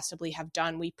could possibly have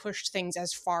done. We pushed things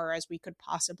as far as we could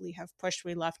possibly have pushed.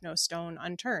 We left no stone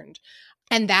unturned.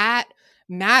 And that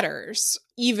matters,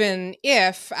 even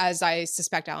if, as I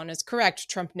suspect Alan is correct,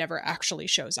 Trump never actually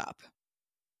shows up.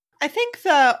 I think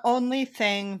the only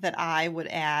thing that I would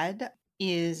add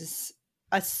is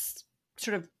a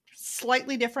sort of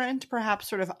slightly different, perhaps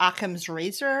sort of Occam's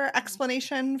razor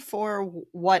explanation for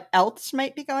what else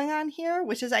might be going on here,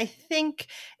 which is I think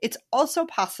it's also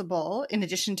possible, in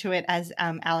addition to it, as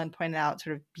Alan pointed out,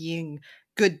 sort of being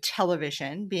good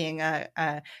television, being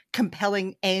a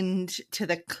compelling end to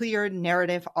the clear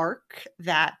narrative arc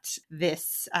that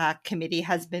this committee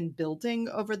has been building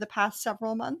over the past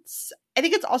several months. I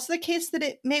think it's also the case that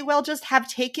it may well just have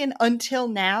taken until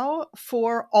now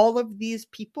for all of these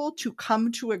people to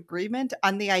come to agreement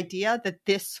on the idea that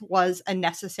this was a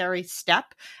necessary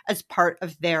step as part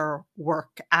of their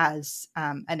work as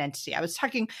an entity. I was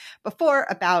talking before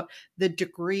about the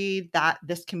degree that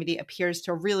this committee appears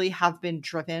to really have been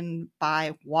driven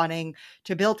by wanting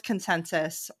to build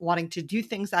consensus, wanting to do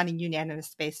things on a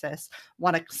unanimous basis,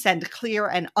 want to send clear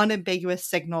and unambiguous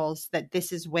signals that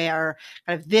this is where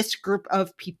kind of this group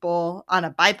of people on a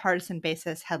bipartisan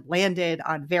basis had landed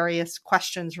on various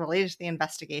questions related to the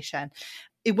investigation.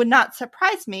 It would not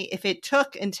surprise me if it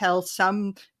took until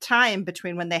some time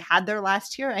between when they had their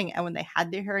last hearing and when they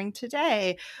had their hearing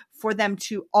today for them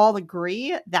to all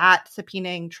agree that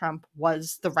subpoenaing Trump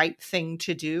was the right thing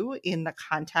to do in the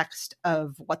context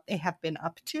of what they have been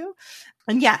up to.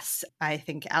 And yes, I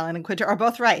think Alan and Quinta are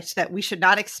both right that we should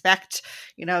not expect,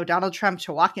 Donald Trump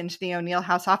to walk into the O'Neill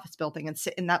House office building and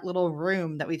sit in that little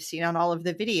room that we've seen on all of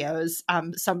the videos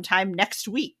sometime next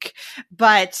week.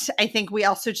 But I think we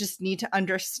also just need to understand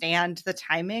understand the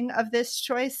timing of this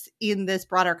choice in this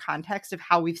broader context of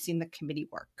how we've seen the committee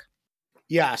work.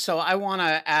 Yeah, so I want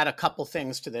to add a couple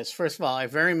things to this. First of all, I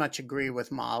very much agree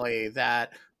with Molly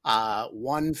that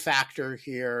one factor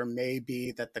here may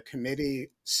be that the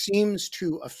committee seems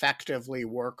to effectively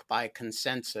work by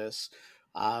consensus.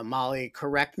 Molly,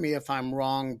 correct me if I'm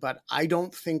wrong, but I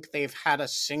don't think they've had a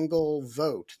single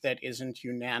vote that isn't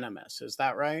unanimous. Is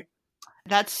that right?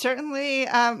 That's certainly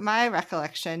my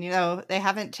recollection. They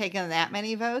haven't taken that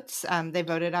many votes. They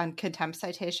voted on contempt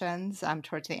citations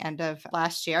towards the end of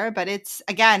last year. But it's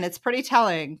pretty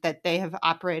telling that they have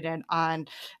operated on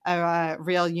a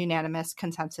real unanimous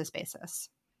consensus basis.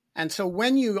 And so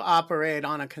when you operate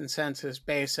on a consensus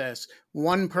basis,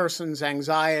 one person's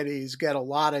anxieties get a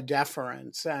lot of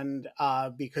deference. And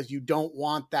because you don't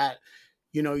want that,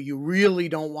 you really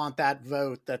don't want that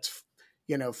vote that's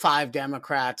 5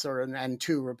 Democrats and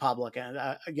 2 Republicans,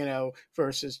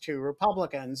 versus 2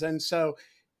 Republicans. And so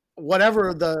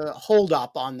whatever the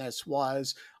holdup on this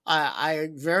was, I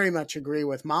very much agree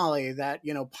with Molly that,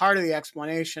 part of the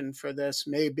explanation for this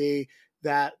may be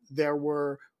that there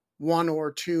were 1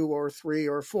 or 2 or 3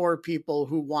 or 4 people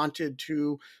who wanted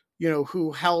to,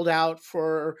 who held out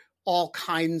for all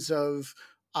kinds of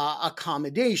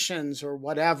accommodations or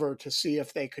whatever to see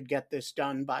if they could get this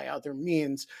done by other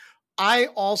means. I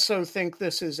also think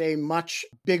this is a much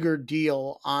bigger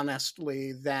deal,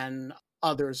 honestly, than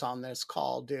others on this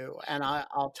call do. And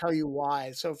I'll tell you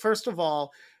why. So first of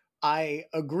all, I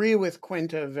agree with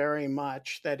Quinta very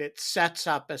much that it sets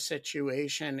up a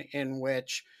situation in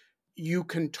which you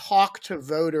can talk to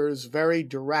voters very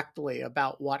directly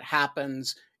about what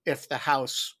happens if the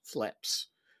House flips.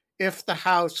 If the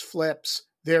House flips,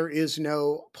 there is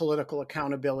no political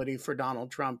accountability for Donald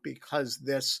Trump because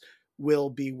this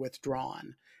will be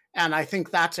withdrawn. And I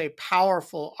think that's a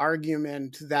powerful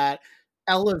argument that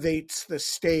elevates the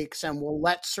stakes and will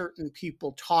let certain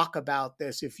people talk about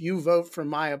this. If you vote for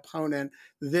my opponent,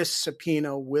 this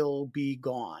subpoena will be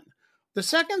gone. The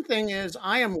second thing is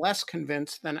I am less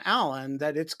convinced than Alan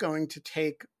that it's going to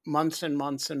take months and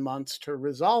months and months to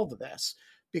resolve this,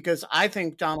 because I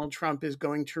think Donald Trump is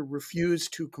going to refuse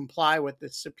to comply with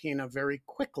this subpoena very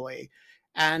quickly.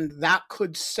 And that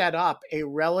could set up a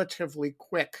relatively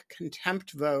quick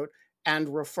contempt vote and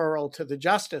referral to the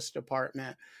Justice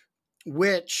Department,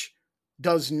 which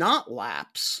does not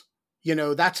lapse.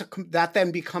 That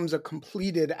then becomes a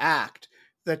completed act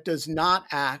that does not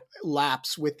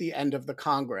lapse with the end of the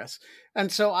Congress.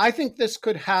 And so I think this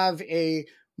could have a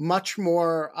much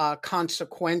more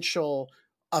consequential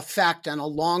effect and a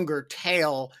longer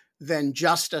tail than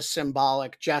just a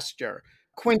symbolic gesture.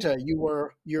 Quinta,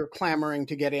 you're clamoring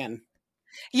to get in.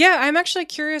 Yeah, I'm actually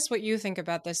curious what you think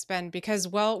about this, Ben, because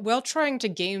while trying to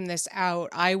game this out,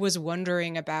 I was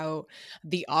wondering about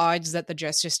the odds that the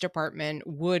Justice Department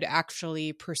would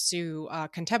actually pursue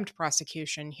contempt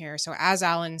prosecution here. So as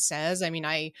Alan says,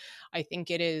 I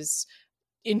think it is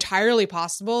entirely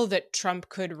possible that Trump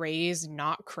could raise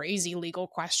not crazy legal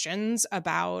questions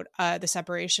about the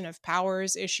separation of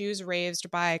powers issues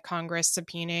raised by Congress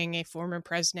subpoenaing a former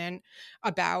president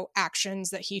about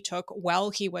actions that he took while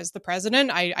he was the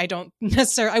president.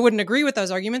 I wouldn't agree with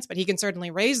those arguments, but he can certainly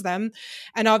raise them.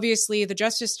 And obviously the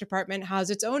Justice Department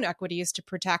has its own equities to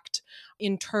protect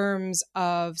in terms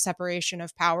of separation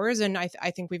of powers. And I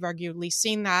think we've arguably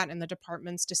seen that in the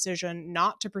department's decision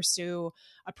not to pursue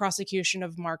a prosecution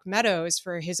of Mark Meadows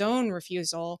for his own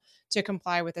refusal to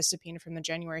comply with a subpoena from the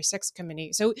January 6th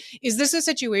committee. So is this a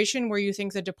situation where you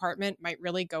think the department might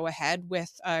really go ahead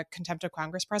with a contempt of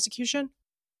Congress prosecution?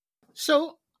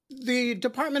 So the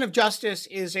Department of Justice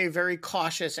is a very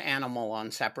cautious animal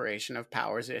on separation of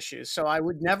powers issues. So I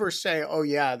would never say, oh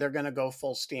yeah, they're going to go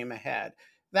full steam ahead.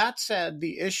 That said,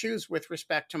 the issues with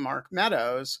respect to Mark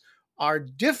Meadows are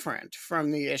different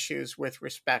from the issues with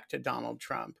respect to Donald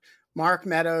Trump. Mark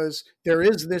Meadows, there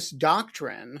is this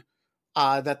doctrine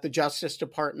that the Justice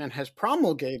Department has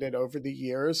promulgated over the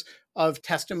years of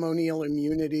testimonial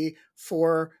immunity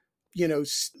for,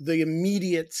 the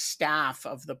immediate staff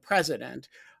of the president.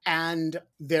 And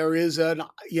there is an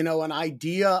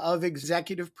idea of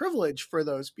executive privilege for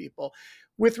those people.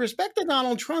 With respect to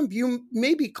Donald Trump, you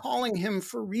may be calling him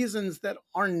for reasons that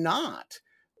are not,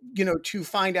 to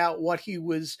find out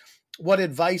what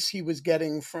advice he was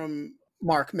getting from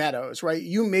Mark Meadows, right?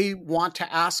 You may want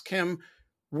to ask him,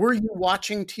 were you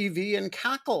watching TV and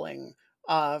cackling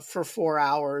for 4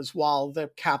 hours while the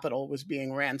Capitol was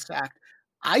being ransacked?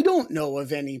 I don't know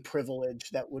of any privilege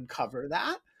that would cover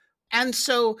that. And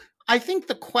so I think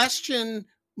the question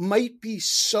might be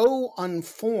so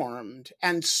unformed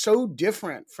and so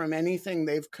different from anything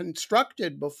they've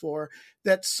constructed before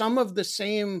that some of the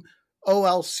same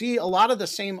OLC, a lot of the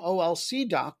same OLC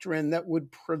doctrine that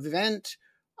would prevent,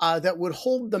 that would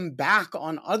hold them back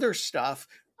on other stuff,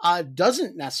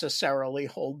 doesn't necessarily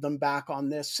hold them back on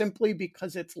this simply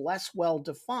because it's less well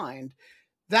defined.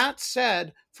 That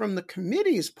said, from the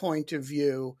committee's point of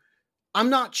view, I'm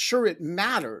not sure it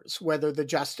matters whether the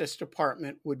Justice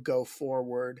Department would go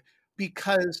forward,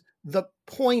 because the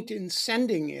point in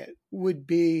sending it would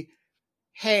be,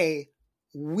 hey,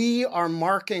 we are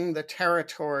marking the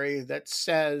territory that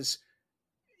says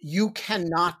you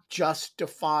cannot just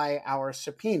defy our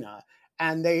subpoena.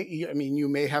 And you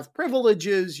may have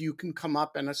privileges, you can come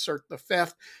up and assert the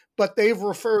fifth, but they've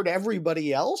referred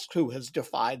everybody else who has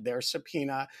defied their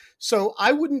subpoena. So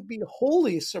I wouldn't be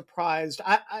wholly surprised.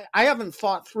 I haven't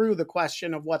thought through the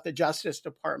question of what the Justice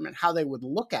Department, how they would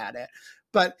look at it.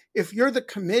 But if you're the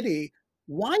committee,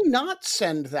 why not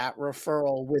send that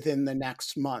referral within the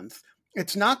next month?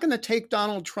 It's not going to take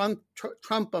Donald Trump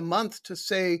a month to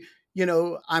say,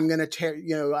 I'm going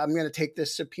to take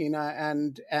this subpoena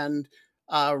and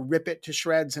rip it to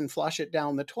shreds and flush it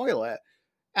down the toilet.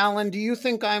 Alan, do you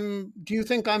think I'm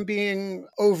being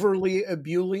overly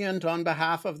ebullient on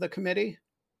behalf of the committee?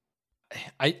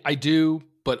 I do,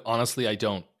 but honestly, I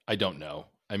don't know.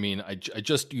 I mean,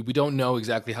 we don't know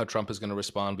exactly how Trump is going to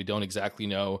respond. We don't exactly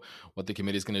know what the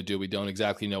committee is going to do. We don't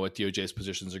exactly know what DOJ's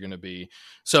positions are going to be.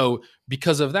 So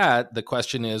because of that, the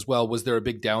question is, well, was there a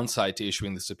big downside to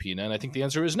issuing the subpoena? And I think the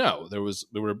answer is no. There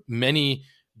were many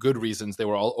good reasons. They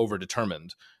were all overdetermined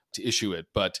to issue it.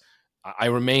 But I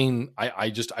remain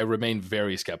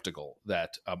very skeptical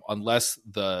that unless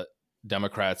the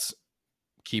Democrats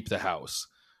keep the House,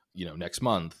 next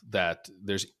month, that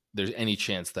there's any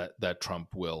chance that Trump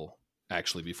will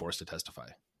actually be forced to testify.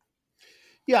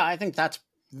 Yeah, I think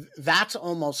that's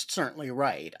almost certainly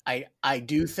right. I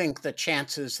do think the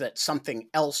chances that something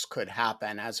else could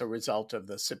happen as a result of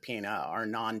the subpoena are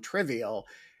non-trivial.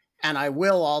 And I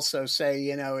will also say,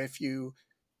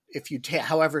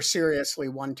 however seriously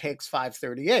one takes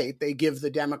 538, they give the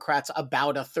Democrats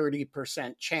about a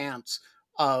 30% chance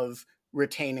of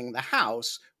retaining the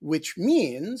House, which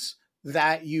means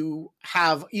that you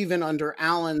have, even under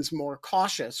Alan's more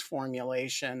cautious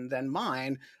formulation than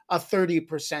mine, a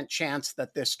 30% chance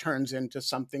that this turns into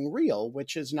something real,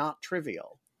 which is not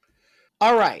trivial.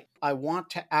 All right, I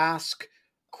want to ask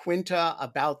Quinta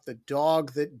about the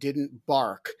dog that didn't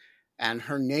bark, and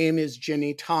her name is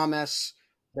Ginny Thomas.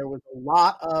 There was a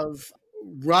lot of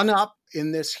run-up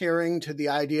in this hearing to the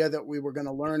idea that we were going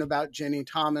to learn about Ginny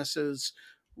Thomas's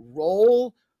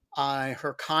role,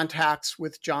 her contacts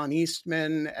with John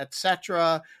Eastman,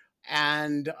 etc.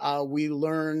 And we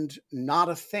learned not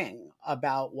a thing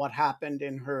about what happened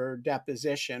in her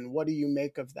deposition. What do you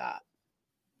make of that?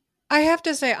 I have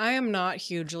to say, I am not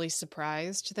hugely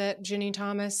surprised that Ginny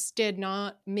Thomas did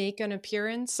not make an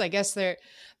appearance. I guess it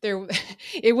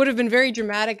would have been very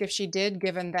dramatic if she did,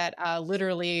 given that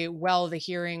literally while the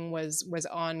hearing was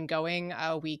ongoing,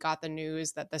 we got the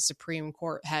news that the Supreme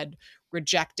Court had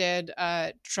rejected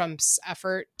Trump's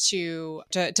effort to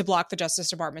block the Justice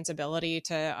Department's ability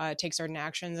to take certain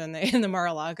actions in the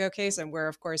Mar-a-Lago case, and where,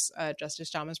 of course, Justice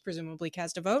Thomas presumably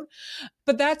cast a vote.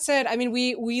 But that said, I mean,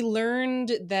 we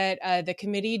learned that the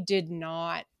committee did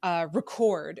not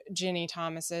record Ginny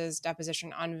Thomas's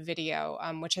deposition on video,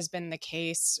 which has been the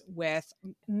case with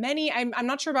many. I'm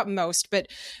not sure about most, but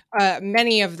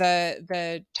many of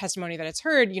the testimony that it's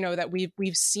heard. That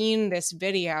we've seen this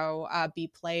video be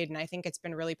played, and I think it's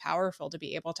been really powerful to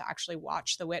be able to actually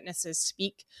watch the witnesses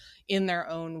speak in their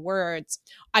own words.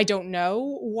 I don't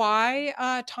know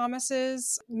why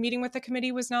Thomas's meeting with the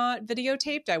committee was not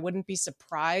videotaped. I wouldn't be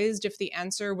surprised if the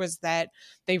answer was that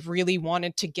they really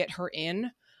wanted to get her in,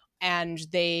 and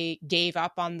they gave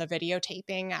up on the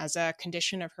videotaping as a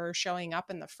condition of her showing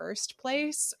up in the first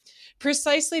place.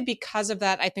 Precisely because of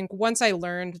that, I think once I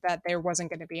learned that there wasn't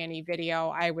going to be any video,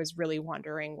 I was really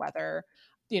wondering whether,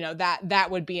 that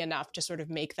would be enough to sort of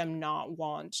make them not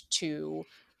want to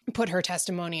put her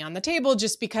testimony on the table,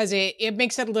 just because it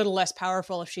makes it a little less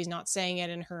powerful if she's not saying it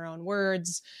in her own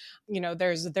words.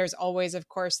 There's always, of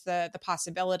course, the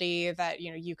possibility that,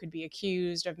 you could be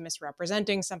accused of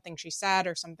misrepresenting something she said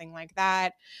or something like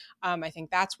that. I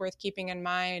think that's worth keeping in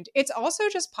mind. It's also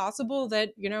just possible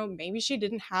that, maybe she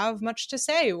didn't have much to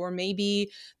say, or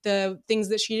maybe the things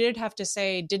that she did have to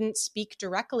say didn't speak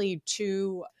directly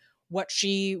to what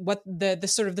the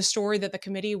sort of the story that the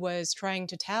committee was trying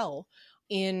to tell.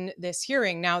 in this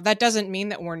hearing. Now, that doesn't mean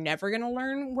that we're never going to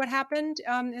learn what happened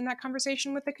in that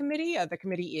conversation with the committee. The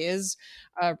committee is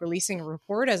releasing a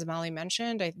report, as Molly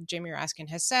mentioned. Jamie Raskin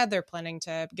has said they're planning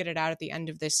to get it out at the end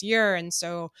of this year. And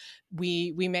so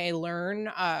we may learn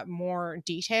more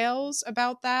details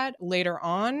about that later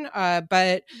on.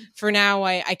 But for now,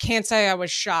 I can't say I was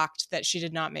shocked that she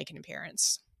did not make an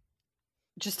appearance.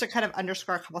 Just to kind of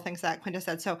underscore a couple of things that Quinta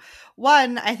said. So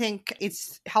one, I think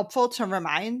it's helpful to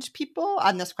remind people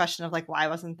on this question of like, why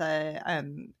wasn't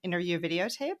the interview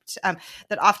videotaped?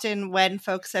 That often when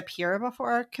folks appear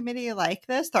before a committee like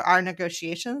this, there are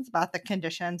negotiations about the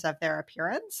conditions of their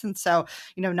appearance. And so,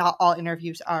 not all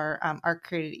interviews are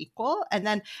created equal. And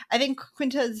then I think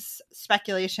Quinta's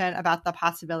speculation about the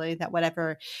possibility that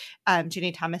whatever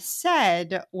Ginny Thomas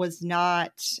said was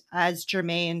not as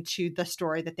germane to the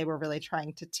story that they were really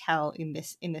trying to tell in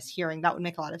this hearing, that would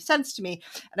make a lot of sense to me.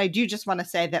 And I do just want to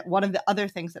say that one of the other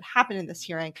things that happened in this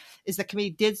hearing is the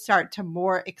committee did start to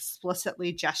more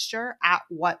explicitly gesture at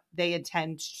what they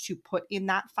intend to put in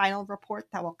that final report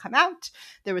that will come out.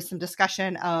 There was some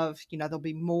discussion of, there'll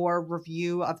be more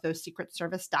review of those Secret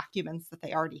Service documents that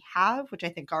they already have, which I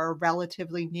think are a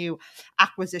relatively new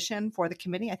acquisition for the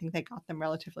committee. I think they got them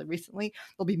relatively recently.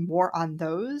 There'll be more on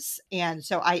those. And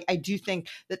so I do think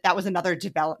that was another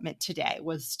development today,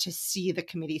 was to see the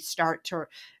committee start to,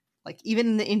 like,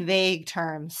 even in vague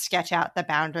terms, sketch out the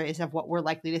boundaries of what we're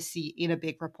likely to see in a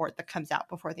big report that comes out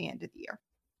before the end of the year.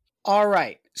 All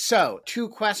right. So 2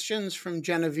 questions from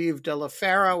Genevieve de la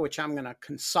Fera, which I'm going to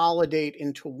consolidate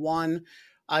into one.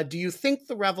 Do you think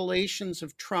the revelations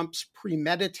of Trump's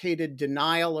premeditated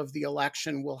denial of the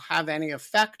election will have any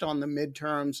effect on the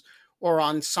midterms or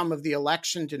on some of the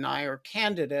election denier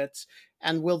candidates?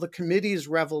 And will the committee's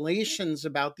revelations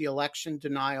about the election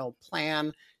denial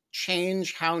plan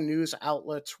change how news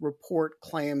outlets report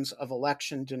claims of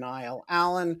election denial?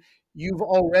 Alan, you've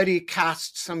already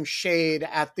cast some shade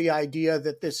at the idea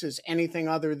that this is anything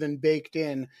other than baked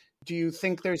in. Do you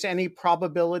think there's any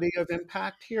probability of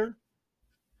impact here?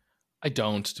 I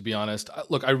don't, to be honest.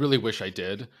 Look, I really wish I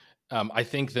did. I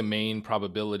think the main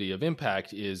probability of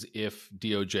impact is if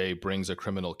DOJ brings a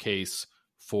criminal case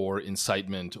for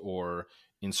incitement or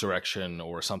insurrection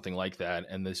or something like that,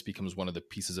 and this becomes one of the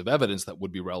pieces of evidence that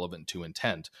would be relevant to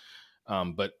intent.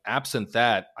 But absent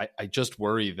that, I just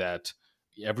worry that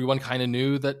everyone kind of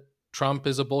knew that Trump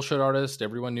is a bullshit artist.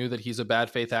 Everyone knew that he's a bad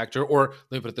faith actor. Or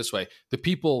let me put it this way, the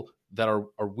people that are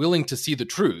willing to see the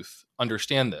truth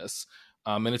understand this.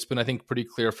 And it's been, I think, pretty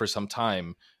clear for some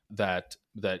time that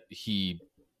he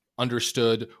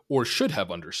understood, or should have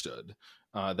understood,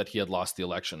 that he had lost the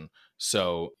election.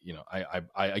 So,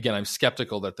 I'm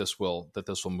skeptical that this will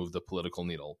move the political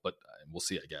needle, but we'll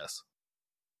see, I guess.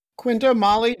 Quinta,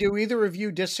 Molly, do either of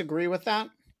you disagree with that?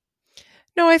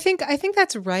 No, I think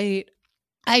that's right.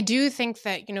 I do think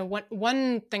that,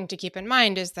 one thing to keep in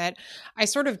mind is that I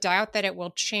sort of doubt that it will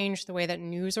change the way that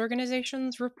news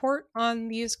organizations report on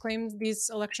these claims, these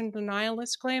election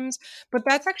denialist claims. But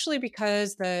that's actually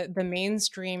because the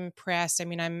mainstream press,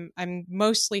 I'm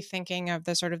mostly thinking of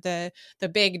the sort of the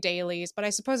big dailies, but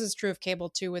I suppose it's true of cable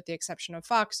too, with the exception of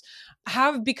Fox,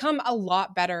 have become a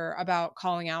lot better about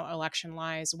calling out election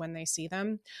lies when they see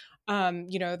them.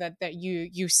 That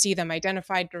you see them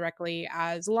identified directly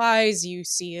as lies. You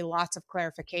see lots of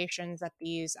clarifications that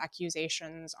these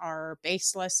accusations are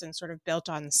baseless and sort of built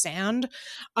on sand.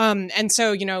 And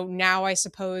so, now I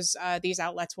suppose these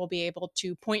outlets will be able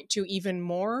to point to even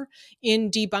more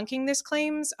in debunking these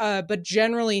claims. But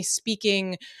generally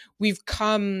speaking,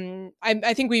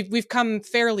 I think we've come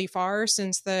fairly far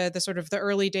since the sort of the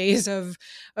early days of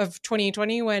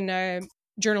 2020, when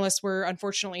journalists were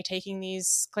unfortunately taking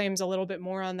these claims a little bit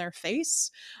more on their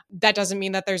face. That doesn't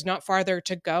mean that there's not farther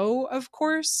to go, of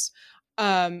course.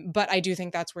 But I do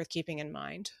think that's worth keeping in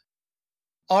mind.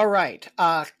 All right.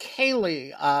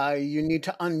 Kaylee, you need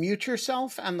to unmute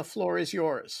yourself and the floor is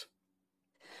yours.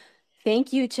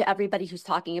 Thank you to everybody who's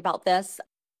talking about this.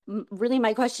 Really,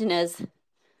 my question is,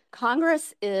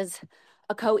 Congress is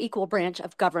a co-equal branch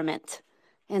of government.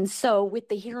 And so with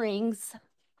the hearings,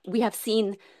 we have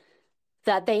seen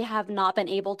that they have not been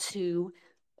able to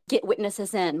get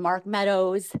witnesses in. Mark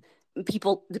Meadows,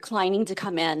 people declining to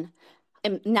come in.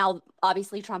 And now,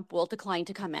 obviously, Trump will decline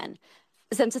to come in.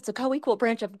 Since it's a co-equal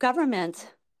branch of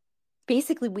government,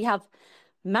 basically we have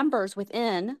members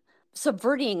within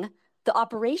subverting the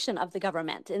operation of the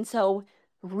government. And so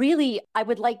really, I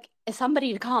would like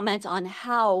somebody to comment on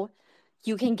how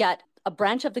you can get a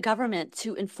branch of the government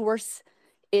to enforce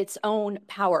its own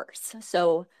powers.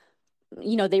 So,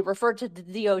 they referred to the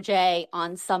DOJ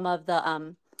on some of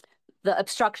the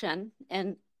obstruction,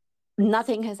 and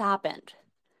nothing has happened.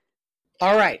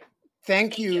 All right.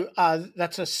 Thank you.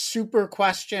 That's a super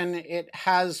question. It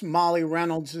has Molly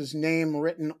Reynolds' name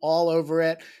written all over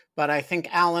it, but I think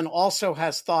Alan also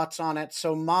has thoughts on it.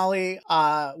 So Molly,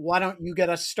 why don't you get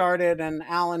us started and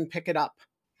Alan pick it up?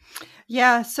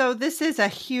 Yeah, so this is a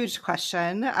huge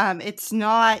question. It's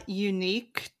not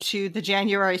unique to the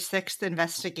January 6th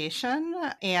investigation.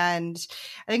 And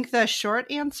I think the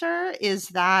short answer is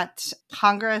that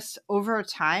Congress over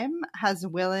time has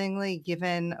willingly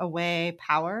given away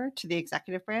power to the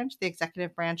executive branch. The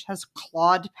executive branch has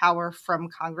clawed power from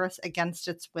Congress against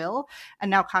its will.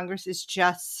 And now Congress is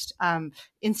just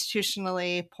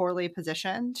institutionally poorly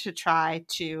positioned to try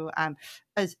to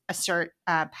assert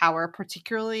power,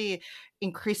 particularly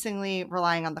increasingly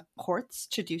relying on the courts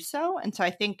to do so. And so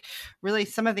I think really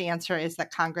some of the answer is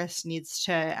that Congress needs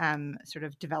to sort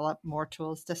of develop more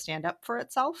tools to stand up for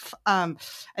itself. I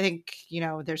think,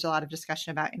 there's a lot of discussion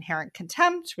about inherent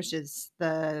contempt, which is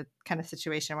the kind of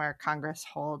situation where Congress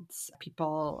holds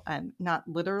people not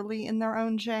literally in their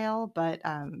own jail, but,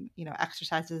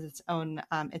 exercises its own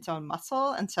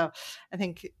muscle. And so I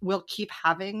think we'll keep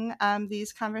having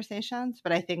these conversations,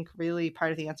 but I think really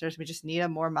part of the answer is we just need a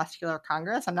more muscular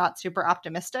Congress. I'm not super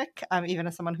optimistic, even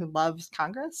as someone who loves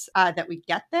Congress, that we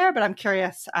get there, but I'm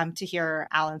curious to hear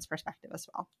Alan's perspective as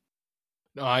well.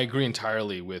 No, I agree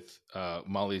entirely with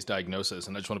Molly's diagnosis,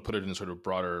 and I just want to put it in sort of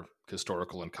broader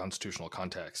historical and constitutional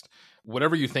context.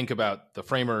 Whatever you think about the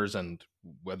framers and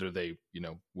whether they,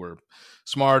 were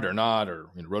smart or not, or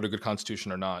wrote a good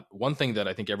constitution or not, one thing that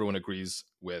I think everyone agrees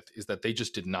with is that they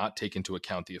just did not take into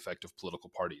account the effect of political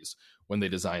parties when they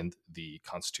designed the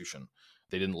Constitution.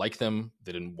 They didn't like them.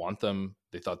 They didn't want them.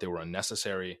 They thought they were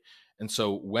unnecessary. And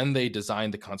so when they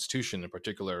designed the Constitution, in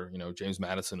particular, James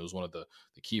Madison was one of the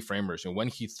key framers. When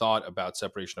he thought about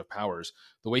separation of powers,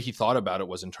 the way he thought about it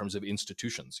was in terms of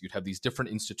institutions. You'd have these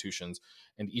different institutions,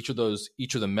 and each of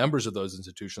the members of those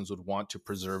institutions would want to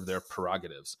preserve their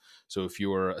prerogatives. So if you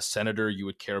were a senator, you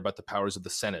would care about the powers of the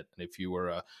Senate, and if you were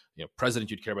a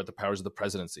president, you'd care about the powers of the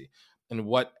presidency. And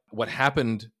what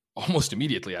happened almost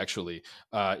immediately, actually,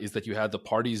 is that you had the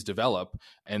parties develop,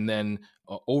 and then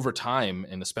over time,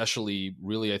 and especially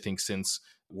really, I think, since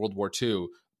World War II,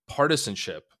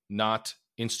 partisanship, not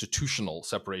institutional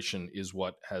separation, is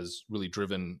what has really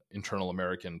driven internal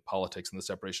American politics and the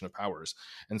separation of powers.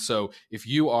 And so if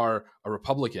you are a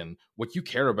Republican, what you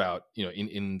care about,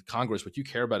 in Congress, what you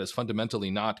care about is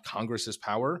fundamentally not Congress's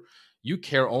power. You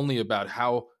care only about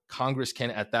how Congress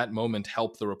can, at that moment,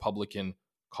 help the Republican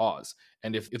cause.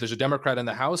 And if there's a Democrat in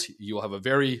the House, you will have a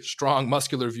very strong,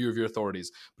 muscular view of your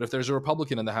authorities. But if there's a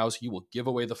Republican in the House, you will give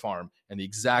away the farm. And the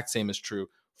exact same is true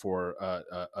for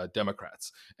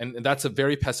Democrats. And that's a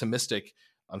very pessimistic,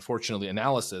 unfortunately,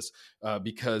 analysis,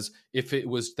 because if it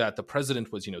was that the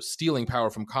president was, stealing power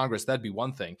from Congress, that'd be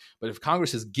one thing. But if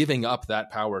Congress is giving up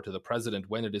that power to the president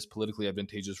when it is politically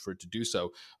advantageous for it to do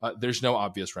so, there's no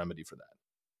obvious remedy for that.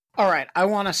 All right. I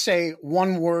want to say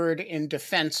one word in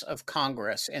defense of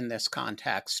Congress in this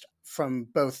context, from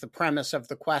both the premise of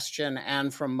the question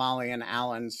and from Molly and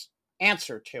Alan's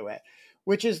answer to it,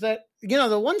 which is that, the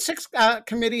 1-6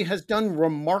 committee has done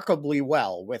remarkably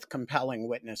well with compelling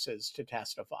witnesses to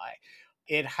testify.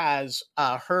 It has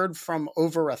heard from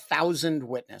over 1,000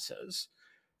 witnesses.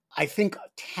 I think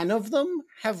 10 of them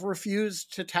have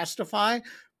refused to testify,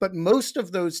 but most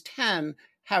of those 10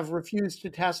 have refused to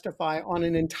testify on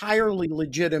an entirely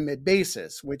legitimate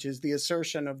basis, which is the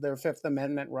assertion of their Fifth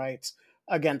Amendment rights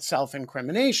against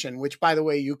self-incrimination, which, by the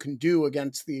way, you can do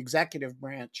against the executive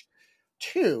branch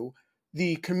too.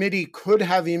 The committee could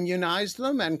have immunized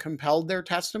them and compelled their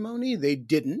testimony. They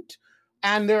didn't.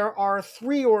 And there are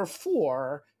 3 or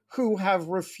 4 who have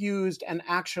refused and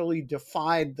actually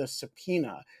defied the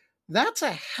subpoena. That's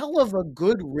a hell of a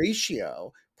good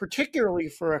ratio, particularly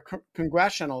for a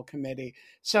congressional committee.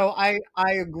 So I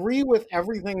agree with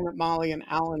everything that Molly and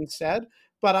Alan said,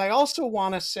 but I also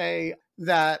want to say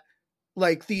that,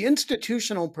 the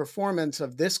institutional performance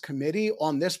of this committee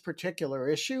on this particular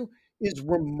issue is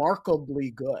remarkably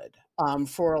good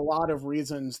for a lot of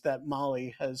reasons that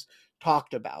Molly has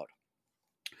talked about.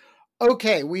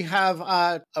 Okay, we have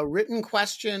a written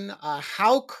question.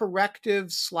 How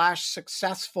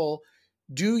corrective/successful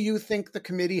do you think the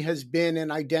committee has been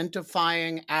in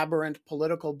identifying aberrant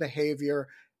political behavior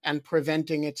and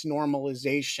preventing its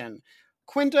normalization?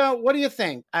 Quinta, what do you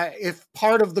think? If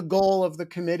part of the goal of the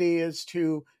committee is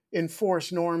to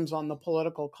enforce norms on the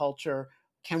political culture,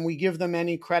 can we give them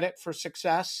any credit for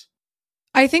success?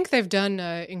 I think they've done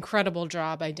an incredible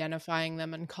job identifying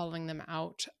them and calling them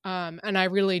out. And I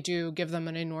really do give them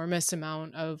an enormous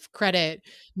amount of credit,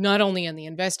 not only in the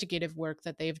investigative work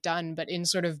that they've done, but in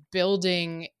sort of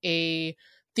building a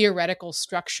theoretical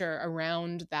structure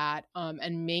around that,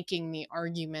 and making the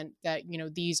argument that,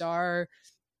 these are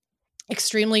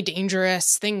extremely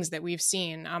dangerous things that we've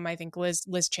seen. I think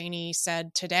Liz Cheney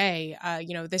said today,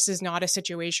 this is not a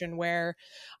situation where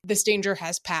this danger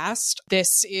has passed.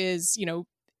 This is,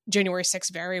 January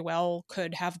 6th very well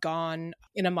could have gone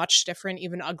in a much different,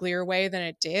 even uglier way than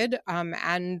it did.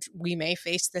 And we may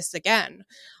face this again.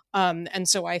 And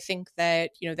so I think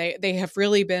that, they have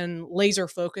really been laser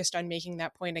focused on making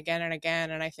that point again and again.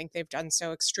 And I think they've done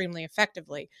so extremely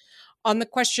effectively. On the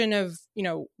question of,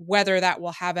 whether that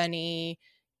will have any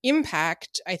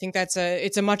impact, I think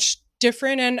it's a much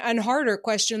different and harder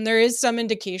question. There is some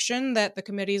indication that the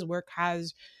committee's work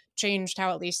has changed how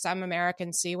at least some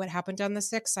Americans see what happened on the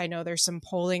 6th. I know there's some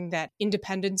polling that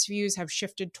independence views have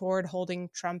shifted toward holding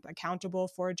Trump accountable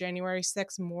for January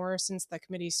 6th more since the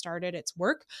committee started its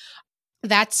work.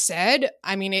 That said,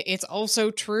 it's also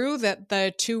true that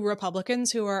the 2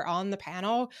 Republicans who are on the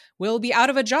panel will be out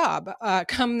of a job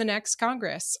come the next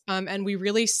Congress. And we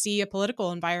really see a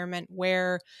political environment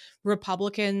where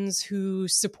Republicans who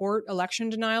support election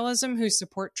denialism, who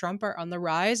support Trump, are on the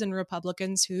rise, and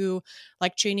Republicans who,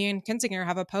 like Cheney and Kinzinger,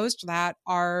 have opposed that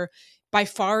are by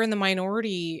far in the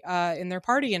minority in their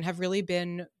party and have really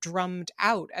been drummed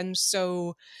out. And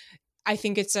so I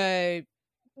think it's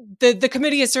the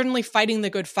committee is certainly fighting the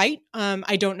good fight.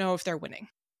 I don't know if they're winning.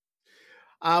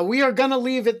 We are going to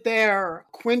leave it there.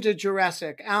 Quinta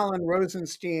Jurecic, Alan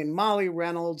Rosenstein, Molly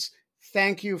Reynolds,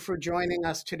 thank you for joining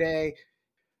us today.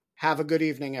 Have a good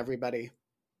evening, everybody.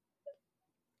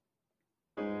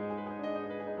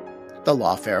 The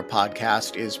Lawfare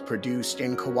podcast is produced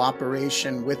in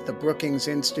cooperation with the Brookings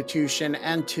Institution,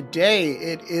 and today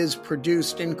it is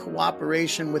produced in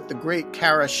cooperation with the great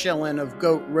Kara Schillen of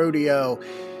Goat Rodeo.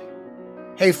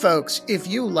 Hey folks, if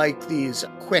you like these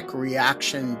quick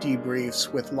reaction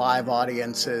debriefs with live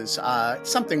audiences,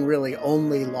 something really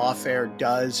only Lawfare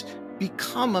does,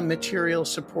 become a material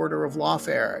supporter of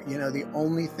Lawfare. The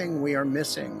only thing we are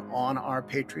missing on our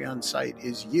Patreon site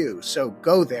is you. So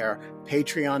go there,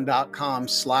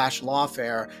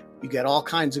 patreon.com/Lawfare. You get all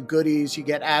kinds of goodies, you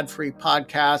get ad-free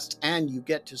podcasts, and you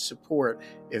get to support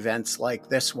events like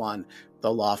this one. The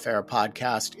Lawfare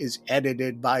podcast is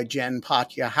edited by Jen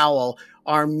Patja Howell.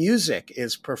 Our music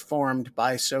is performed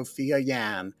by Sophia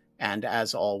Yan. And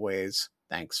as always,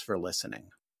 thanks for listening.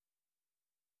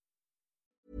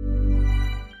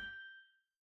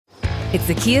 It's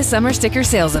the Kia Summer Sticker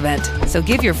Sales Event, so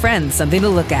give your friends something to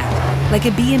look at, like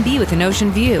a B&B with an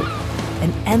ocean view,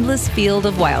 an endless field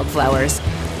of wildflowers,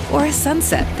 or a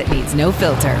sunset that needs no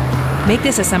filter. Make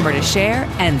this a summer to share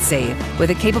and save with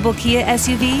a capable Kia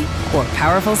SUV or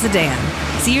powerful sedan.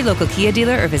 See your local Kia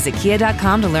dealer or visit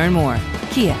kia.com to learn more.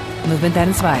 Kia, movement that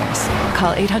inspires.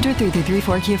 Call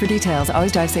 800-3334-KIA for details.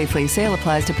 Always drive safely. Sale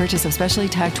applies to purchase of specially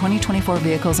tagged 2024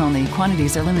 vehicles only.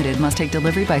 Quantities are limited. Must take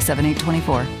delivery by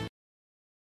 7/8/24.